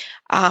Society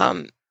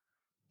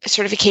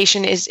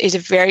certification is a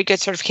very good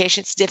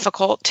certification. It's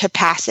difficult to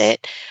pass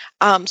it.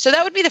 So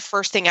that would be the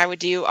first thing I would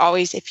do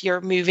always if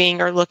you're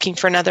moving or looking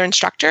for another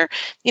instructor.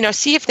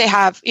 See if they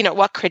have,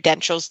 what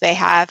credentials they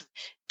have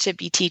to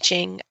be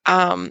teaching.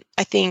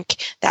 I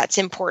think that's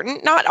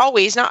important. Not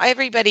always, not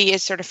everybody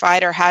is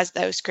certified or has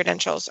those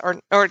credentials,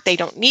 or they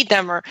don't need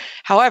them, or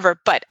however,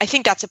 but I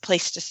think that's a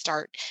place to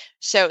start.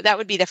 So that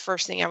would be the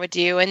first thing I would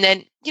do. And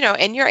then,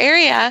 in your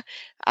area,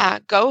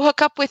 go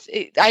hook up with,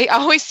 I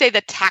always say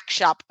the tack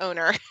shop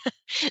owner.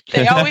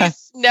 They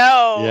always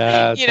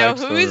know,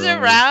 who's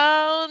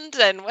around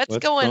and what's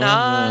going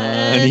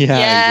on.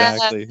 Yeah,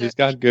 exactly. Who's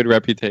got good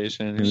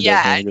reputation. Who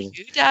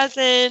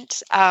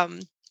doesn't.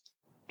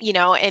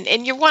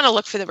 And you want to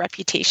look for the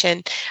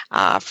reputation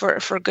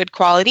for good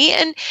quality.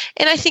 And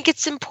I think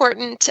it's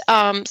important,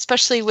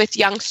 especially with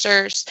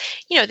youngsters,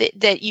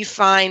 that you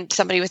find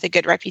somebody with a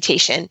good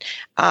reputation.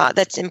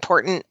 That's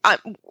important.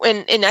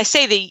 And I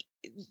say the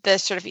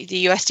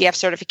USDF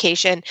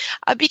certification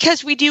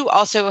because we do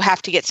also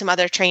have to get some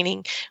other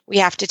training. We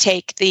have to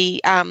take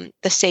the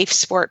Safe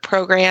Sport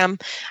program,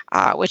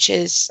 which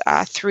is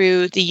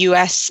through the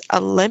U.S.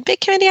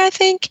 Olympic Committee, I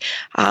think.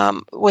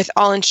 With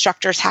all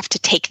instructors have to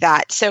take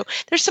that. So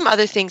there's some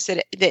other things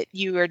that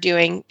you are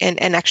doing and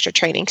extra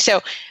training.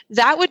 So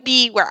that would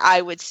be where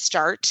I would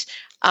start.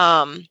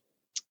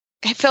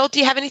 Phil, do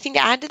you have anything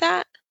to add to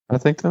that? I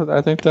think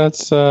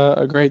that's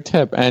a great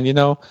tip. And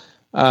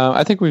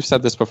I think we've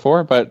said this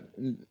before, but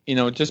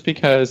just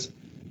because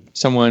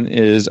someone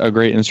is a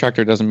great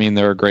instructor doesn't mean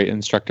they're a great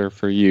instructor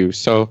for you.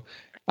 So,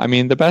 I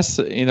mean, the best,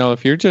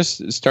 if you're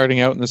just starting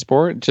out in the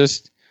sport,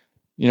 just,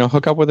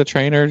 hook up with a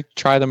trainer,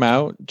 try them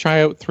out,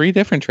 try out 3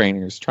 different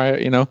trainers,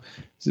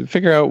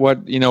 figure out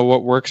what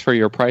works for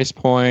your price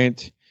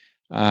point.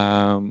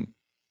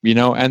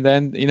 and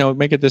then,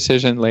 make a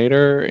decision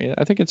later.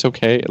 I think it's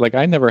okay. Like,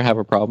 I never have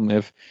a problem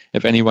if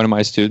any one of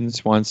my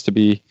students wants to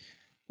be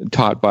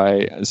taught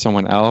by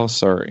someone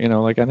else, or,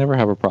 I never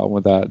have a problem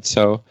with that.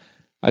 So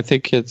I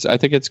think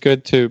it's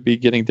good to be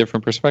getting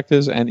different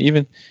perspectives, and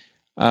even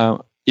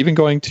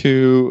going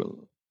to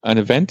an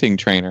eventing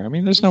trainer. I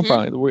mean, there's no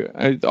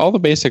problem. All the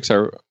basics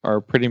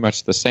are pretty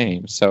much the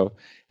same. So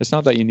it's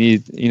not that you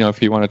need,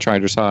 if you want to try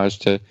dressage,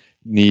 to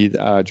need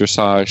a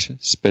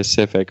dressage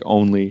specific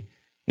only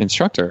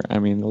instructor. I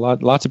mean,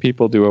 lots of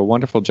people do a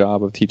wonderful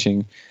job of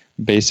teaching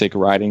basic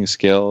riding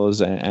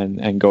skills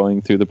and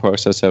going through the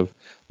process of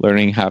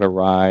learning how to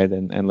ride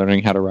and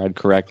learning how to ride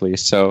correctly.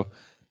 So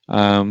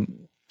I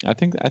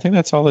think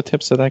that's all the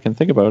tips that I can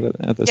think about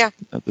at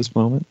this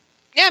moment.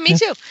 Yeah, me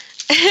too.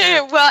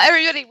 Well,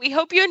 everybody, we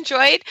hope you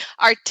enjoyed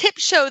our tip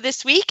show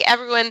this week.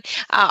 Everyone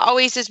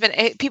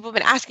people have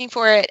been asking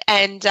for it.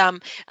 And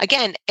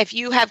again, if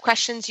you have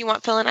questions you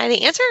want Phil and I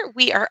to answer,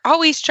 we will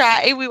always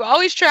try.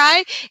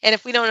 And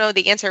if we don't know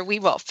the answer, we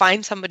will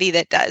find somebody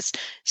that does.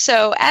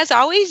 So as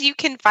always, you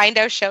can find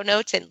our show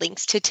notes and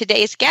links to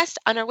today's guest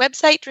on our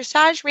website,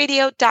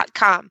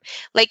 dressageradio.com.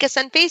 Like us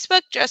on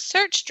Facebook, just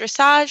search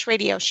Dressage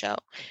Radio Show.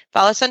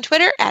 Follow us on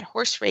Twitter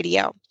 @Horse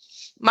Radio.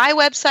 My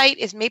website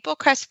is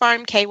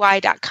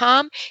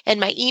maplecrestfarmky.com, and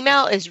my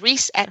email is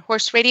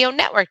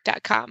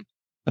reese@horseradionetwork.com.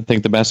 I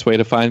think the best way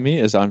to find me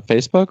is on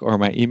Facebook, or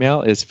my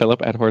email is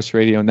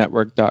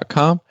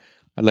philip@horseradionetwork.com.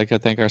 I'd like to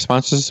thank our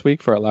sponsors this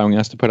week for allowing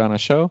us to put on a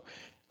show.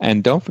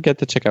 And don't forget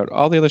to check out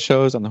all the other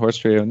shows on the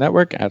Horse Radio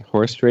Network at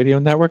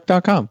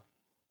horseradionetwork.com.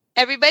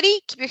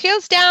 Everybody, keep your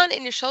heels down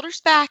and your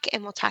shoulders back,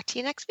 and we'll talk to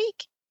you next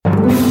week.